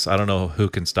voice, I don't know who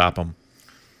can stop him,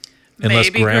 unless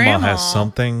Maybe Grandma has Grandma.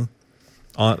 something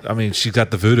on. I mean, she's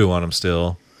got the voodoo on him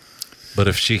still, but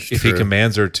if he true.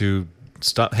 commands her to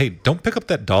stop, hey, don't pick up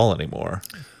that doll anymore.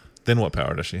 Then what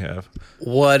power does she have?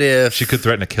 What if She could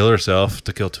threaten to kill herself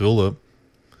to kill Tulip.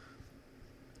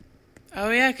 oh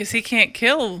yeah, because he can't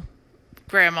kill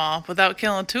Grandma without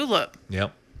killing Tulip.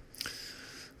 Yep.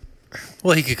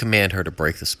 Well, he could command her to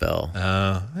break the spell.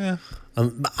 Yeah.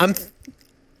 I'm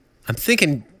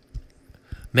thinking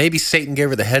maybe Satan gave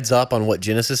her the heads up on what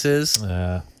Genesis is. What's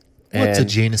a And-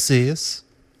 Genesis?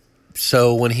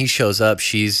 So when he shows up,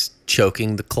 she's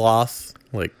choking the cloth,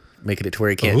 like making it to where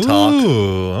he can't talk.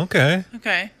 Ooh, okay.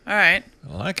 Okay, all right.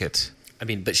 I like it. I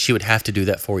mean, but she would have to do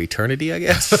that for eternity, I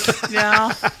guess.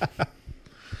 Yeah.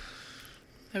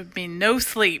 There would be no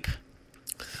sleep.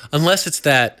 Unless it's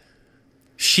that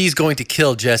she's going to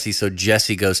kill Jesse, so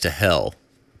Jesse goes to hell.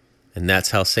 And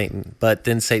that's how Satan... But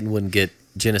then Satan wouldn't get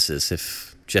Genesis.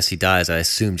 If Jesse dies, I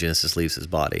assume Genesis leaves his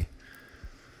body.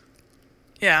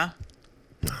 Yeah.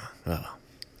 Oh.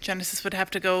 Genesis would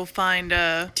have to go find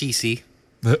TC.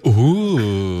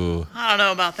 Ooh. I don't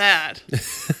know about that.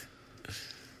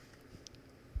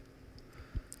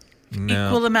 No.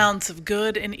 Equal amounts of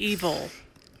good and evil.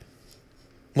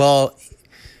 Well,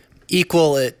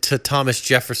 equal it to Thomas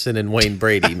Jefferson and Wayne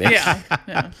Brady, man.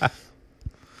 Yeah.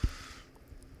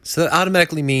 So that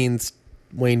automatically means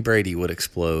Wayne Brady would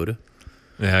explode.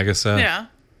 Yeah, I guess so. Yeah.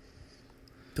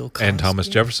 Bill Cosby. And Thomas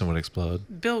Jefferson would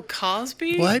explode. Bill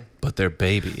Cosby? What? But their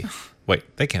baby. Wait,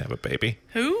 they can't have a baby.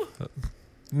 Who?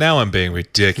 Now I'm being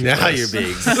ridiculous. Now you're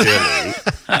being silly.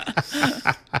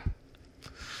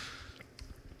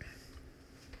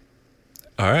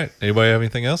 All right. Anybody have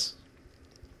anything else?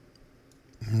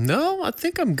 No, I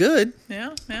think I'm good.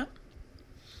 Yeah.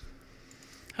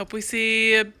 Hope we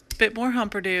see a bit more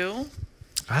Humperdoo.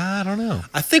 I don't know.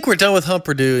 I think we're done with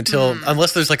Humperdoo until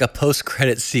unless there's like a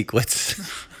post-credit sequence.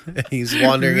 He's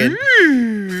wandering in.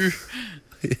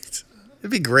 It'd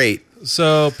be great.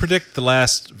 So predict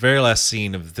the very last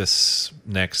scene of this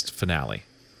next finale.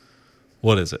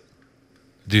 What is it?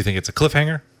 Do you think it's a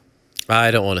cliffhanger?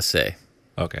 I don't want to say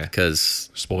Okay. because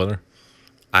Spoiler.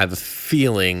 I have a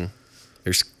feeling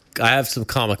I have some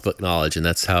comic book knowledge, and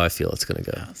that's how I feel it's going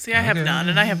to go. See, I have none,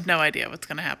 and I have no idea what's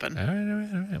going to happen. All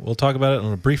right. We'll talk about it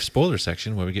in a brief spoiler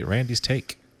section where we get Randy's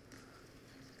take.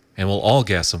 And we'll all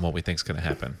guess on what we think's going to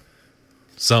happen.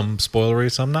 Some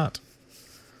spoilery, some not.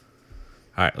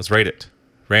 All right, let's rate it.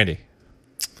 Randy.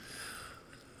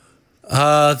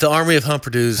 The Army of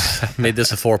Humperdoos made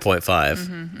this a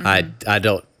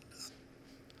 4.5.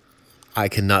 I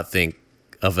cannot think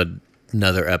of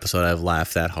another episode I've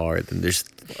laughed that hard. And there's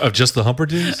Of just the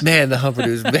Humperdoos? man, the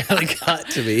Humperdoos barely got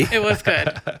to me. It was good.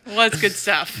 It was good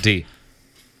stuff. D.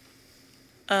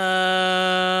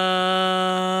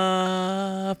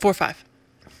 4.5.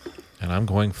 And I'm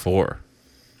going 4.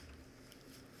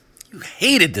 You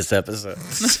hated this episode.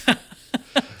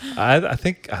 I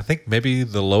think maybe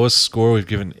the lowest score we've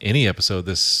given any episode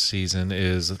this season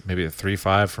is maybe a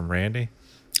 3.5 from Randy.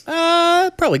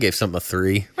 Probably gave something a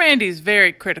 3. Randy's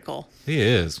very critical. He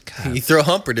is. God. You throw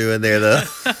Humperdoo in there though,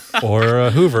 Or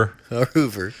Hoover. or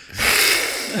Hoover.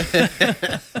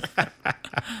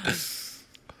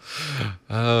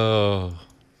 Oh.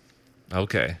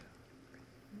 Okay.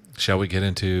 Shall we get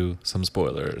into some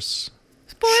spoilers?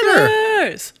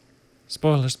 Spoilers!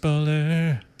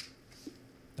 Spoiler.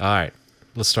 All right.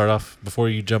 Let's start off before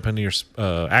you jump into your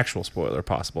actual spoiler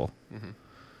possible.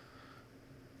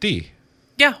 D,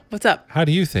 Yeah, what's up? how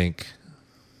do you think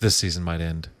this season might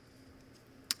end?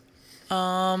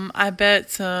 I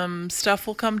bet some stuff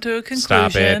will come to a conclusion.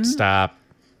 Stop it. Stop.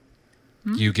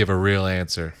 You give a real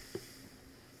answer.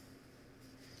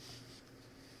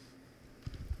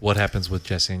 What happens with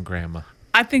Jesse and Grandma?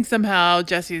 I think somehow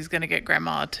Jesse's going to get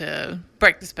Grandma to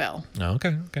break the spell. Oh,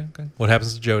 okay. What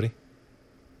happens to Jody?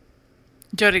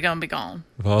 Jody going to be gone.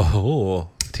 Oh,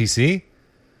 TC?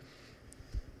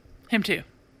 Him too.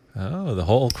 Oh, the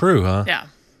whole crew, huh? Yeah.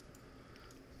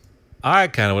 I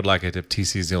kind of would like it if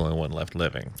TC's the only one left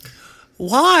living.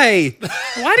 Why?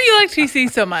 Why do you like TC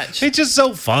so much? It's just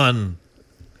so fun.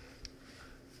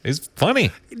 It's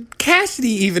funny. Cassidy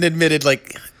even admitted,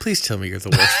 like, please tell me you're the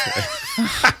worst one.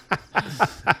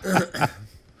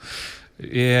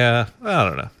 Yeah, I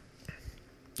don't know.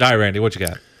 All right, Randy, what you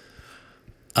got?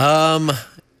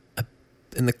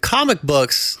 In the comic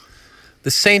books,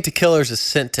 the Saint of Killers is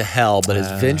sent to hell, but his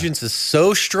vengeance is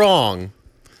so strong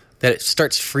that it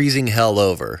starts freezing hell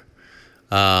over.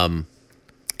 And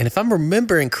if I'm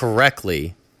remembering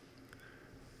correctly,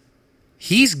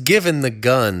 he's given the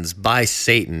guns by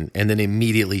Satan and then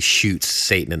immediately shoots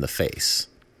Satan in the face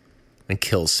and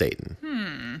kills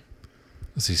Satan.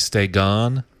 Does he stay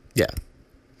gone Yeah.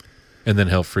 and then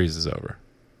hell freezes over?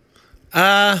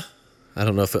 I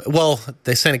don't know if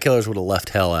the Saint of Killers would have left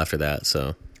hell after that,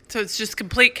 so. So it's just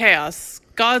complete chaos.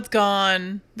 God's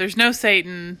gone. There's no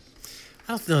Satan.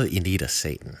 I don't know that you need a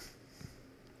Satan.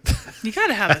 You got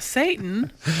to have a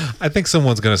Satan. I think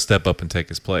someone's going to step up and take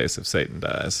his place if Satan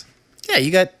dies. Yeah,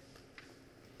 you got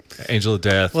Angel of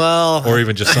Death. Well- or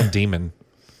even just some demon.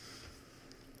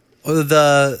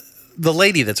 the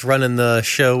lady that's running the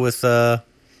show with the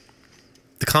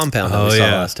compound that we saw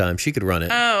last time. She could run it.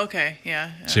 Oh, okay.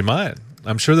 Yeah. She might.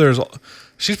 I'm sure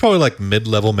she's probably like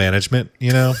mid-level management,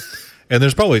 you know? And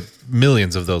there's probably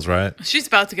millions of those, right? She's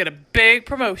about to get a big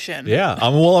promotion. Yeah. I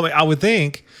mean, I would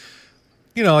think,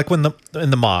 you know, like when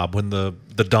in the mob, when the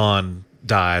Don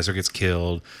dies or gets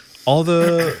killed, all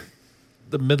the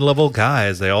mid-level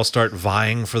guys, they all start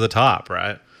vying for the top,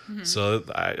 right? Mm-hmm. So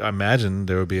I imagine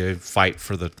there would be a fight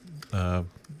for the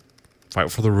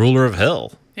ruler of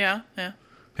hell, Yeah. Yeah.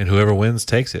 and whoever wins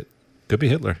takes it. Could be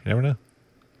Hitler. You never know.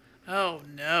 Oh,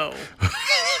 no.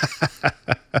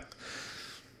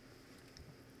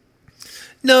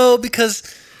 No, because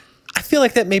I feel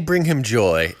like that may bring him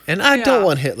joy, and I don't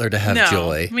want Hitler to have no,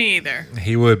 joy. Me either.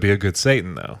 He would be a good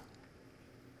Satan, though.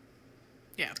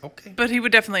 Yeah. Okay. But he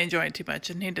would definitely enjoy it too much,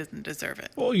 and he doesn't deserve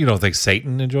it. Well, you don't think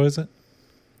Satan enjoys it?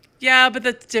 Yeah, but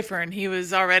that's different. He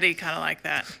was already kind of like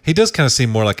that. He does kind of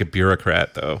seem more like a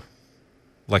bureaucrat, though.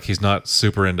 Like he's not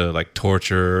super into like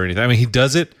torture or anything. I mean, he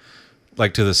does it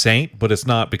like to the saint, but it's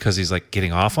not because he's like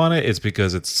getting off on it. It's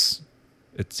because it's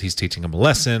he's teaching him a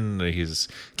lesson. He's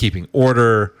keeping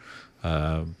order.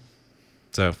 So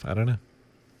I don't know.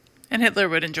 And Hitler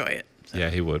would enjoy it. So.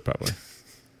 Yeah, he would probably.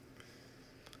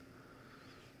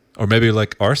 Or maybe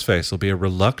like Arseface will be a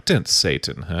reluctant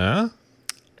Satan, huh?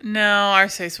 No,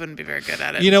 Arceus wouldn't be very good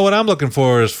at it. You know what I'm looking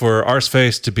for is for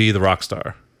Arseface to be the rock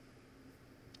star,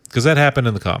 because that happened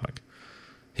in the comic.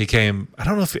 He came. I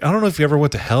don't know if he ever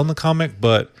went to hell in the comic,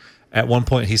 but at one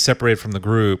point he separated from the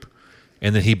group,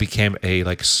 and then he became a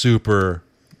like super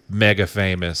mega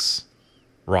famous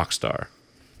rock star.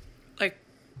 Like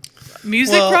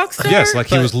music rock star? Yes, like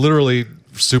he was literally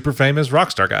super famous rock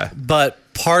star guy. But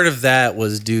part of that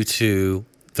was due to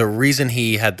the reason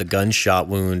he had the gunshot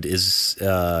wound is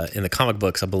in the comic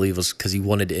books, I believe, was because he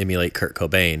wanted to emulate Kurt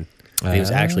Cobain. And he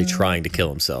was actually trying to kill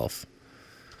himself.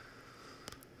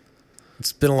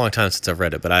 It's been a long time since I've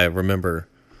read it, but I remember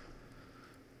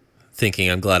thinking,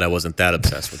 I'm glad I wasn't that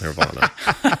obsessed with Nirvana.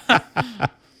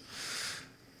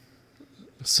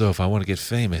 So if I want to get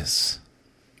famous,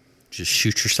 Just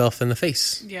shoot yourself in the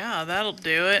face. Yeah, that'll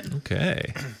do it.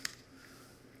 okay.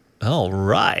 All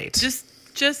right.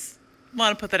 Just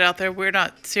want to put that out there. We're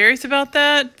not serious about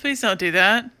that. Please don't do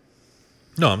that.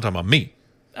 No, I'm talking about me.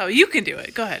 Oh, you can do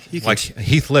it. Go ahead. Like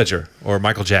Heath Ledger or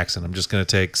Michael Jackson. I'm just going to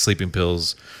take sleeping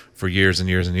pills for years and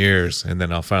years and years, and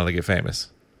then I'll finally get famous.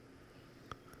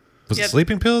 Was it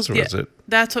sleeping pills or was it?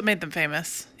 That's what made them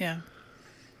famous. Yeah.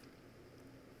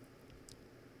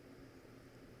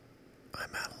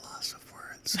 I'm at a loss of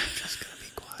words. I'm just going to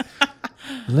be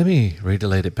quiet. Let me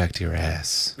relate it back to your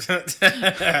ass.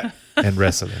 And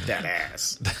wrestling. That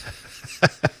ass.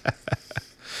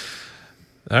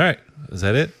 All right. Is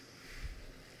that it?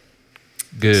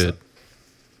 Good.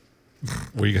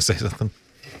 Were you going to say something?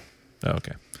 Oh,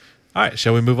 okay. All right.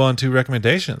 Shall we move on to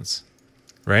recommendations?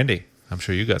 Randy, I'm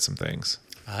sure you got some things.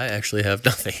 I actually have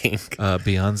nothing.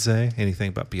 Beyonce? Anything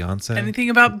about Beyonce? Anything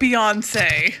about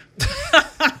Beyonce?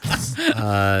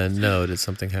 No, did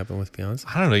something happen with Beyonce?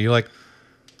 I don't know. You like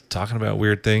talking about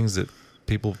weird things that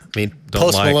people I mean, don't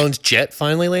Post like. Malone's jet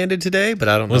finally landed today, but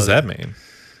I don't know. What does that mean?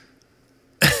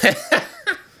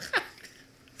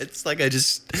 It's like I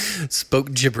just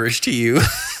spoke gibberish to you.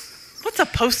 What's a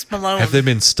Post Malone? Have they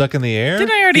been stuck in the air? Didn't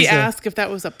I already ask if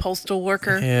that was a postal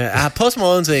worker? Yeah, Post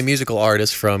Malone's a musical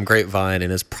artist from Grapevine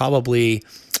and is probably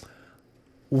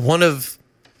one of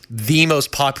the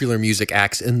most popular music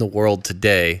acts in the world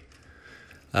today.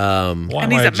 Why And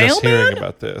am he's I a just mailman? hearing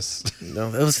about this?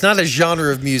 No, it's not a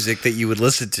genre of music that you would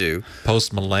listen to.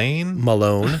 Post Malone?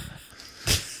 Malone.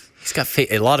 He's got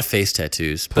a lot of face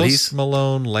tattoos, but Post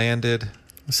Malone landed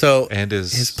so and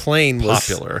is his plane was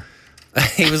popular.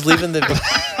 He was leaving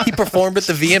he performed at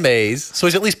the VMAs, so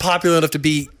he's at least popular enough to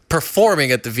be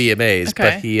performing at the VMAs.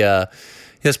 Okay. But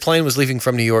his plane was leaving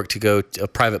from New York to go. A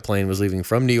private plane was leaving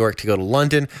from New York to go to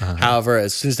London. However,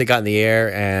 as soon as they got in the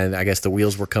air, and I guess the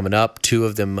wheels were coming up, two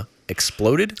of them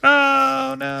exploded.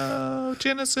 Oh no,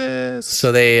 Genesis!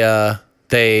 So they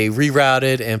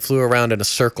rerouted and flew around in a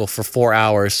circle for 4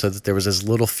 hours, so that there was as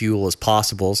little fuel as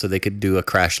possible, so they could do a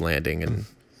crash landing.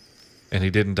 And he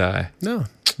didn't die.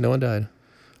 No one died.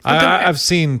 I've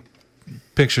seen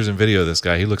pictures and video of this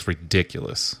guy. He looks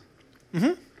ridiculous.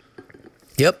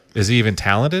 Yep, Is he even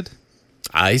talented?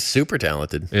 he's super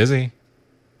talented. Is he?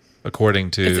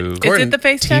 According to Is it the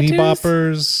face teeny tattoos?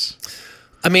 boppers.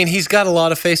 I mean, he's got a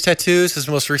lot of face tattoos. His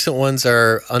most recent ones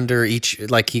are under each,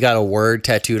 like he got a word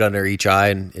tattooed under each eye,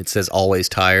 and it says "always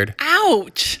tired."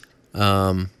 Ouch!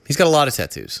 He's got a lot of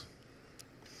tattoos.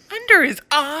 Under his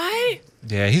eye?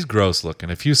 Yeah, he's gross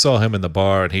looking. If you saw him in the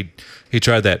bar and he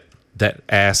tried that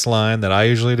ass line that I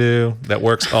usually do, that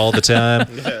works all the time,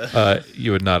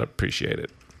 you would not appreciate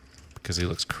it because he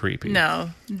looks creepy.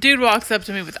 No. Dude walks up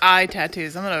to me with eye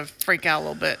tattoos. I'm going to freak out a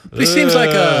little bit. He seems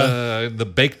like the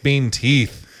baked bean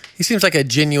teeth. he seems like a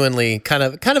genuinely kind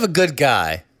of a good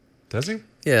guy. Does he?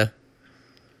 Yeah,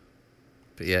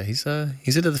 but yeah, he's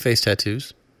into the face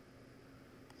tattoos.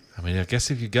 I mean, I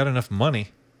guess if you got enough money,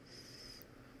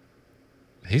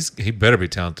 he better be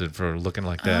talented for looking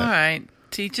like that. All right.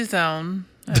 Teach his own.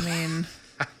 I mean,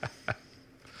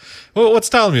 Well, what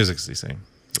style of music does he sing?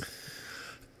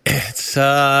 It's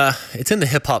in the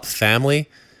hip hop family.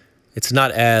 It's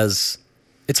not as.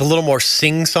 It's a little more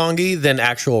sing-songy than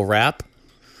actual rap.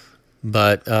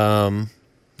 But,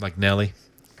 Like Nelly.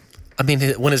 I mean,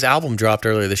 when his album dropped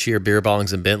earlier this year, Beer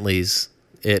Bongs and Bentleys,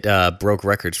 it broke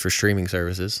records for streaming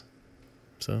services.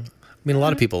 So, I mean, a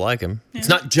lot of people like him. Yeah. It's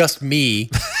not just me.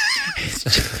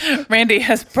 Randy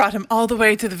has brought him all the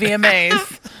way to the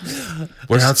VMAs.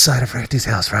 We're outside of Randy's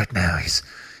house right now.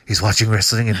 He's watching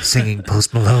wrestling and singing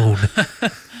Post Malone.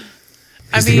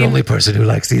 He's the only person who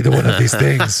likes either one of these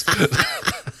things.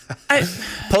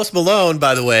 Post Malone,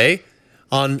 by the way,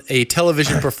 on a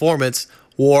television performance,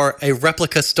 wore a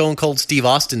replica Stone Cold Steve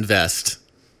Austin vest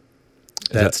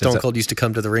that Stone Cold used to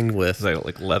come to the ring with. Is that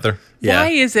like leather? Yeah. Why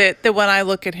is it that when I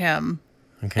look at him,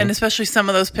 Okay. and especially some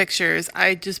of those pictures,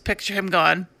 I just picture him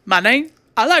going, money?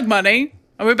 I like money.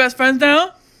 Are we best friends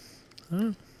now?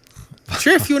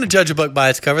 Sure, if you want to judge a book by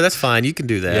its cover, that's fine. You can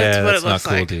do that. Yeah, what that's it not looks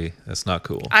cool, like. D. That's not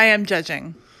cool. I am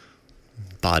judging.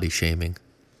 Body shaming.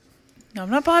 No, I'm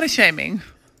not body shaming.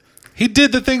 He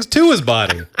did the things to his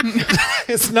body.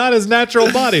 It's not his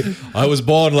natural body. I was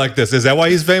born like this. Is that why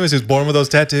he's famous? He was born with those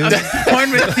tattoos?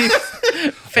 Born with these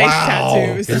face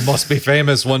tattoos. He must be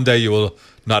famous. One day you will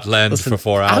not land for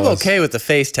 4 hours. I'm okay with the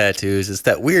face tattoos. It's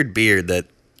that weird beard that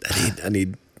I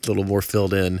need a little more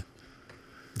filled in.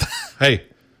 Hey,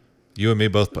 you and me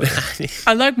both, buddy.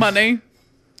 I like money.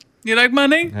 You like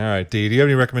money? All right, D, do you have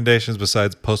any recommendations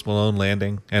besides Post Malone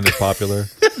landing and is popular?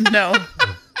 No.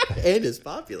 It is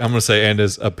popular. I'm going to say and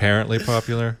is apparently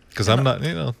popular because I'm not,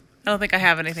 I don't think I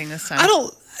have anything this time. I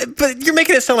don't. But you're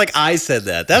making it sound like I said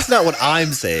that. That's not what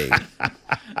I'm saying.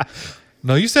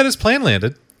 No, you said his plane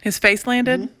landed. His face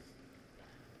landed?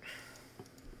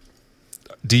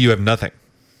 Do you have nothing?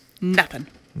 Nothing.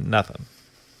 Nothing.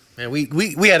 Man,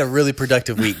 we had a really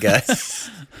productive week, guys.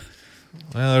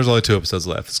 Well, there's only 2 episodes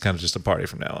left. It's kind of just a party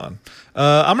from now on.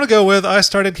 I'm going to go with I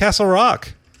started Castle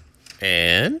Rock.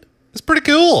 And It's pretty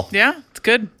cool. Yeah, it's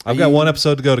good. I've got 1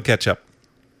 episode to go to catch up.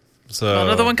 So Well,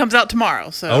 another one comes out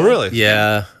tomorrow. So. Oh, really?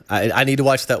 yeah, I need to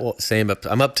watch that same.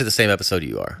 I'm up to the same episode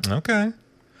you are. Okay.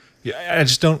 Yeah, I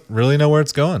just don't really know where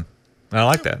it's going. I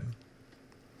like that.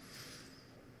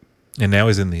 And now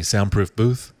he's in the soundproof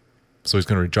booth, so he's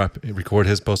going to record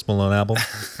his Post Malone album.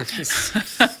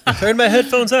 Turn my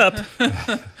headphones up.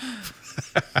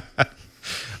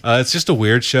 It's just a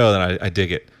weird show, and I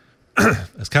dig it.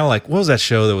 It's kind of like, what was that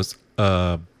show that was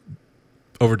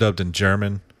overdubbed in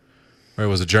German, or it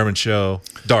was a German show?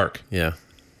 Dark. Yeah.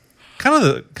 Kind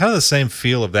of the same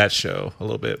feel of that show a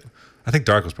little bit. I think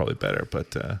Dark was probably better,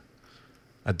 but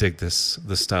I dig this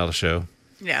style of show.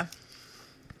 Yeah.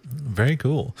 Very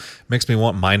cool. Makes me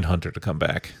want Mindhunter to come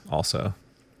back also.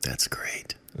 That's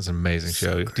great. It's an amazing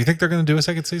show. Do you think they're going to do a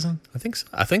second season? I think so.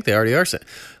 I think they already are.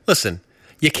 Listen,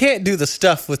 you can't do the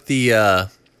stuff with the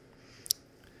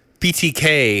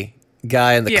BTK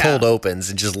guy in the Yeah. cold opens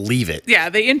and just leave it. Yeah,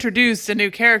 they introduced a new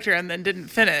character and then didn't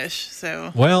finish.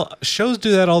 So Well, shows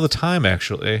do that all the time,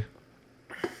 actually.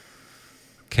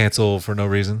 Cancel for no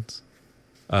reasons.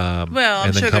 well, I'm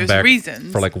And then sure come there's back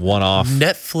reasons. for like one-off.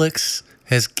 Netflix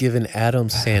has given Adam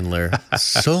Sandler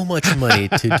so much money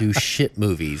to do shit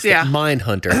movies Yeah. that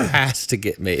Mindhunter has to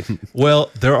get made.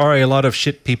 Well, there are a lot of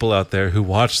shit people out there who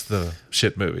watch the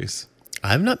shit movies.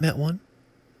 I've not met one.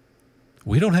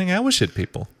 We don't hang out with shit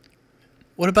people.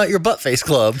 What about your Buttface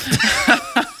Club?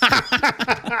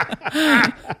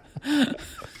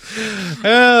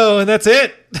 Oh, and that's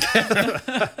it.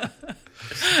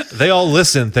 They all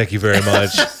listen, thank you very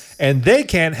much. And they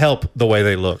can't help the way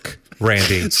they look,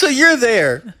 Randy. So you're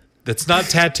there. That's not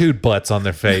tattooed butts on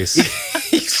their face.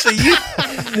 So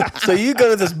you go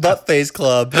to this Buttface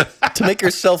Club to make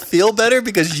yourself feel better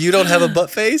because you don't have a butt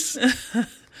face?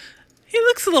 He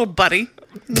looks a little buddy.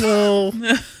 No.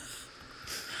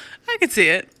 I could see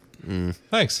it.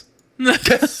 Thanks. All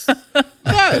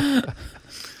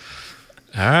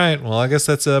right. Well, I guess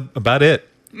that's about it.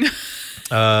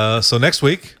 So next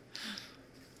week,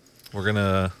 we're going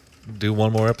to do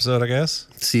one more episode, I guess.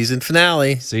 Season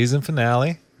finale. Season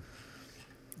finale.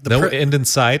 No end in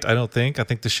sight, I don't think. I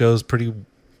think the show's pretty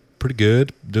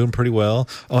good, doing pretty well.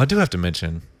 Oh, I do have to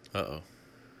mention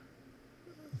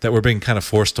that we're being kind of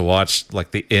forced to watch like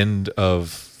the end of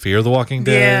Fear the Walking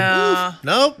Dead. Yeah,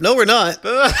 No, we're not.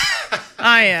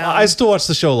 I am. I still watch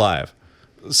the show live.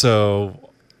 So,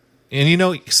 and you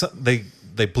know,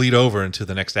 they bleed over into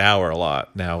the next hour a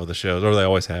lot now with the shows, or they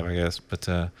always have, I guess. But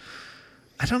I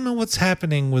don't know what's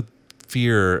happening with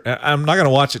Fear. I'm not going to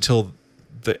watch it till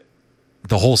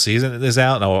the whole season is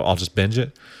out, and I'll just binge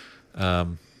it.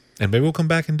 And maybe we'll come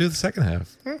back and do the second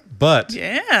half. But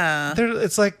yeah.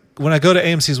 it's like when I go to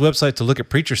AMC's website to look at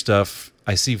Preacher stuff,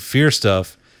 I see Fear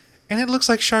stuff, And it looks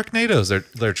like Sharknadoes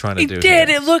they're trying to It do. did.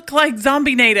 Here. It looked like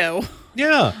Zombie NATO.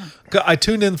 Yeah. I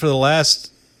tuned in for the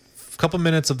last couple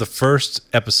minutes of the first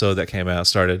episode that came out.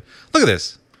 Started. Look at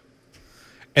this.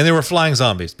 And they were flying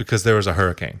zombies because there was a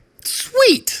hurricane.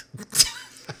 Sweet.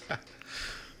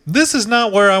 This is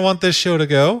not where I want this show to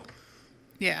go.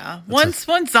 Yeah. Once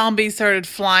zombies started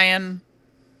flying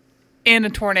in a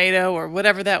tornado or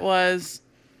whatever that was,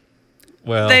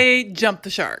 Well, they jumped the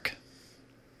shark.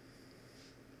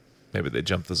 maybe they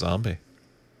jumped the zombie.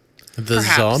 The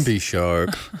Perhaps. zombie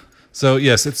shark. So,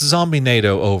 yes, it's Zombie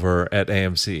NATO over at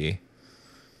AMC.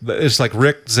 It's like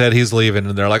Rick said he's leaving,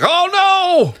 and they're like,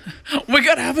 oh, no! We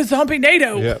gotta have a Zombie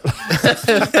NATO. Yeah.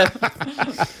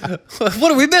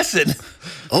 What are we missing?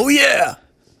 Oh, yeah.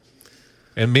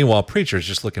 And meanwhile, Preacher's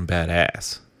just looking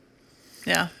badass.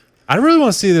 Yeah. I really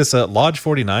want to see this Lodge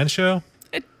 49 show.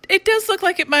 It does look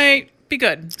like it might be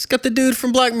good. It's got the dude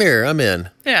from Black Mirror. I'm in.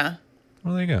 Yeah.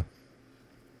 Well, there you go.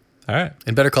 All right.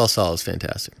 And Better Call Saul is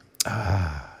fantastic.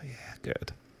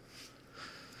 Good.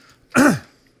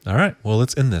 All right. Well,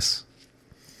 let's end this.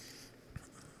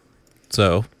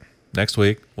 So, next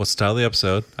week, what's the title of the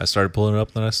episode? I started pulling it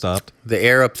up, then I stopped. The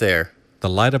air up there. The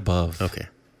Light Above. Okay.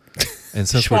 And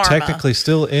since we're Shawarma. technically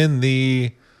still in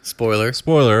the Spoiler.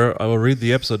 spoiler, I will read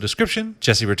the episode description.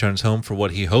 Jesse returns home for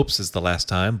what he hopes is the last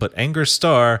time, but angers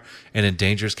Star and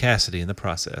endangers Cassidy in the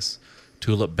process.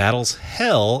 Tulip battles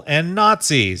hell and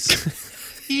Nazis.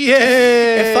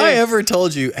 Yay! If I ever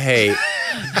told you, hey,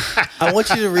 I want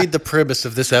you to read the premise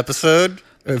of this episode,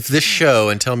 of this show,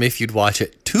 and tell me if you'd watch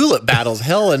it. Tulip battles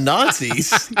hell and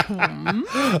Nazis.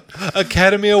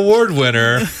 Academy Award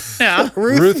winner Yeah.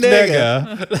 Ruth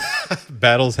Nega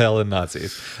battles hell and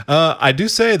Nazis. I do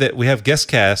say that we have guest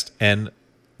cast and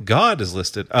God is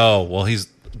listed. Oh, well, he's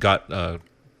got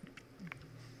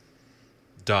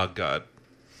Dog God.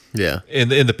 Yeah. In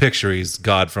the picture, he's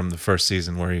God from the first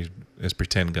season where he is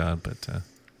pretend God. But,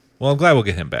 well, I'm glad we'll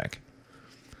get him back.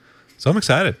 So I'm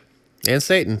excited. And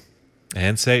Satan.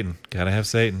 And Satan. Gotta have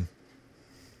Satan.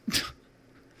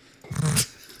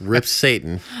 Rip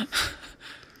Satan.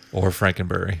 Or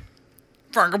Frankenberry.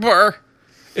 Frankenberry.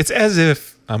 It's as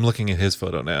if I'm looking at his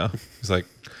photo now. He's like,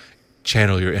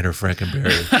 channel your inner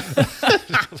Frankenberry.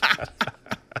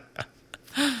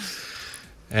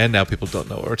 And now people don't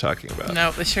know what we're talking about.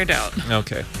 No, they sure don't.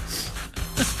 Okay.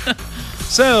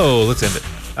 So let's end it.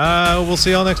 We'll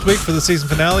see y'all next week for the season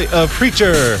finale of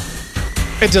Preacher.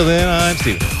 Until then, I'm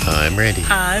Steven. I'm Randy.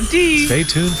 I'm Dee. Stay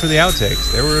tuned for the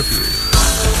outtakes. There were a few.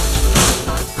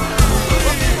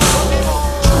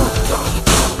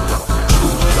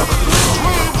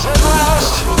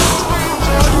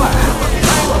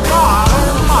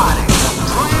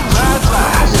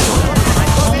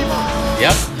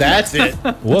 Yep, that's it.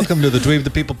 Welcome to the Dweeb the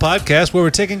People podcast, where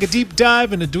we're taking a deep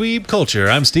dive into dweeb culture.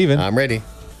 I'm Steven. I'm ready.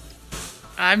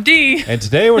 I'm Dee. And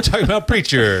today we're talking about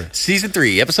Preacher. Season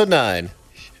 3, Episode 9.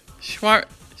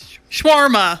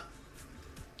 Shawarma.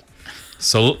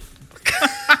 So,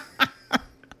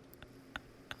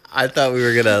 I thought we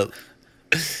were going to...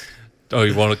 oh,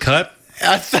 you want to cut?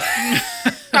 I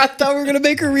thought we were going to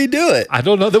make her redo it. I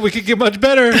don't know that we could get much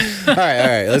better. All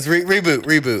right. Let's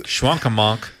reboot.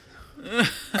 Schwankamonk.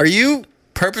 Are you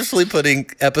purposely putting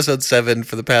Episode 7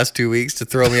 for the past 2 weeks to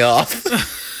throw me off?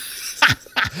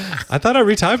 I thought I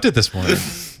retyped it this morning.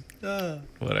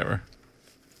 Whatever.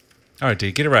 All right,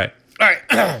 D, get it right. All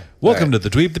right. Welcome to the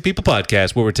Dweeb the People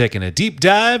podcast, where we're taking a deep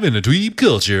dive into dweeb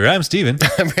culture. I'm Steven.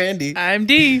 I'm Randy. I'm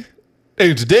Dee.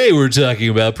 And today we're talking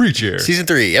about Preacher. Season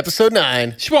 3, Episode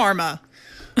 9. Shawarma.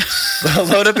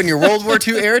 Load up in your World War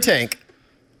II air tank.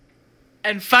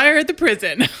 And fire at the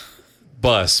prison.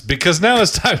 Bus, because now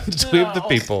it's time to dweeb the No.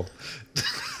 people.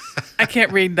 I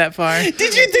can't read that far. Did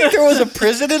you think there was a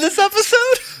prison in this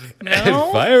episode? And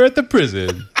No. fire at the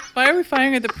prison. Why are we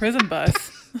firing at the prison bus?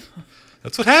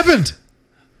 That's what happened.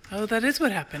 Oh, that is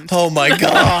what happened. Oh my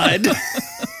God.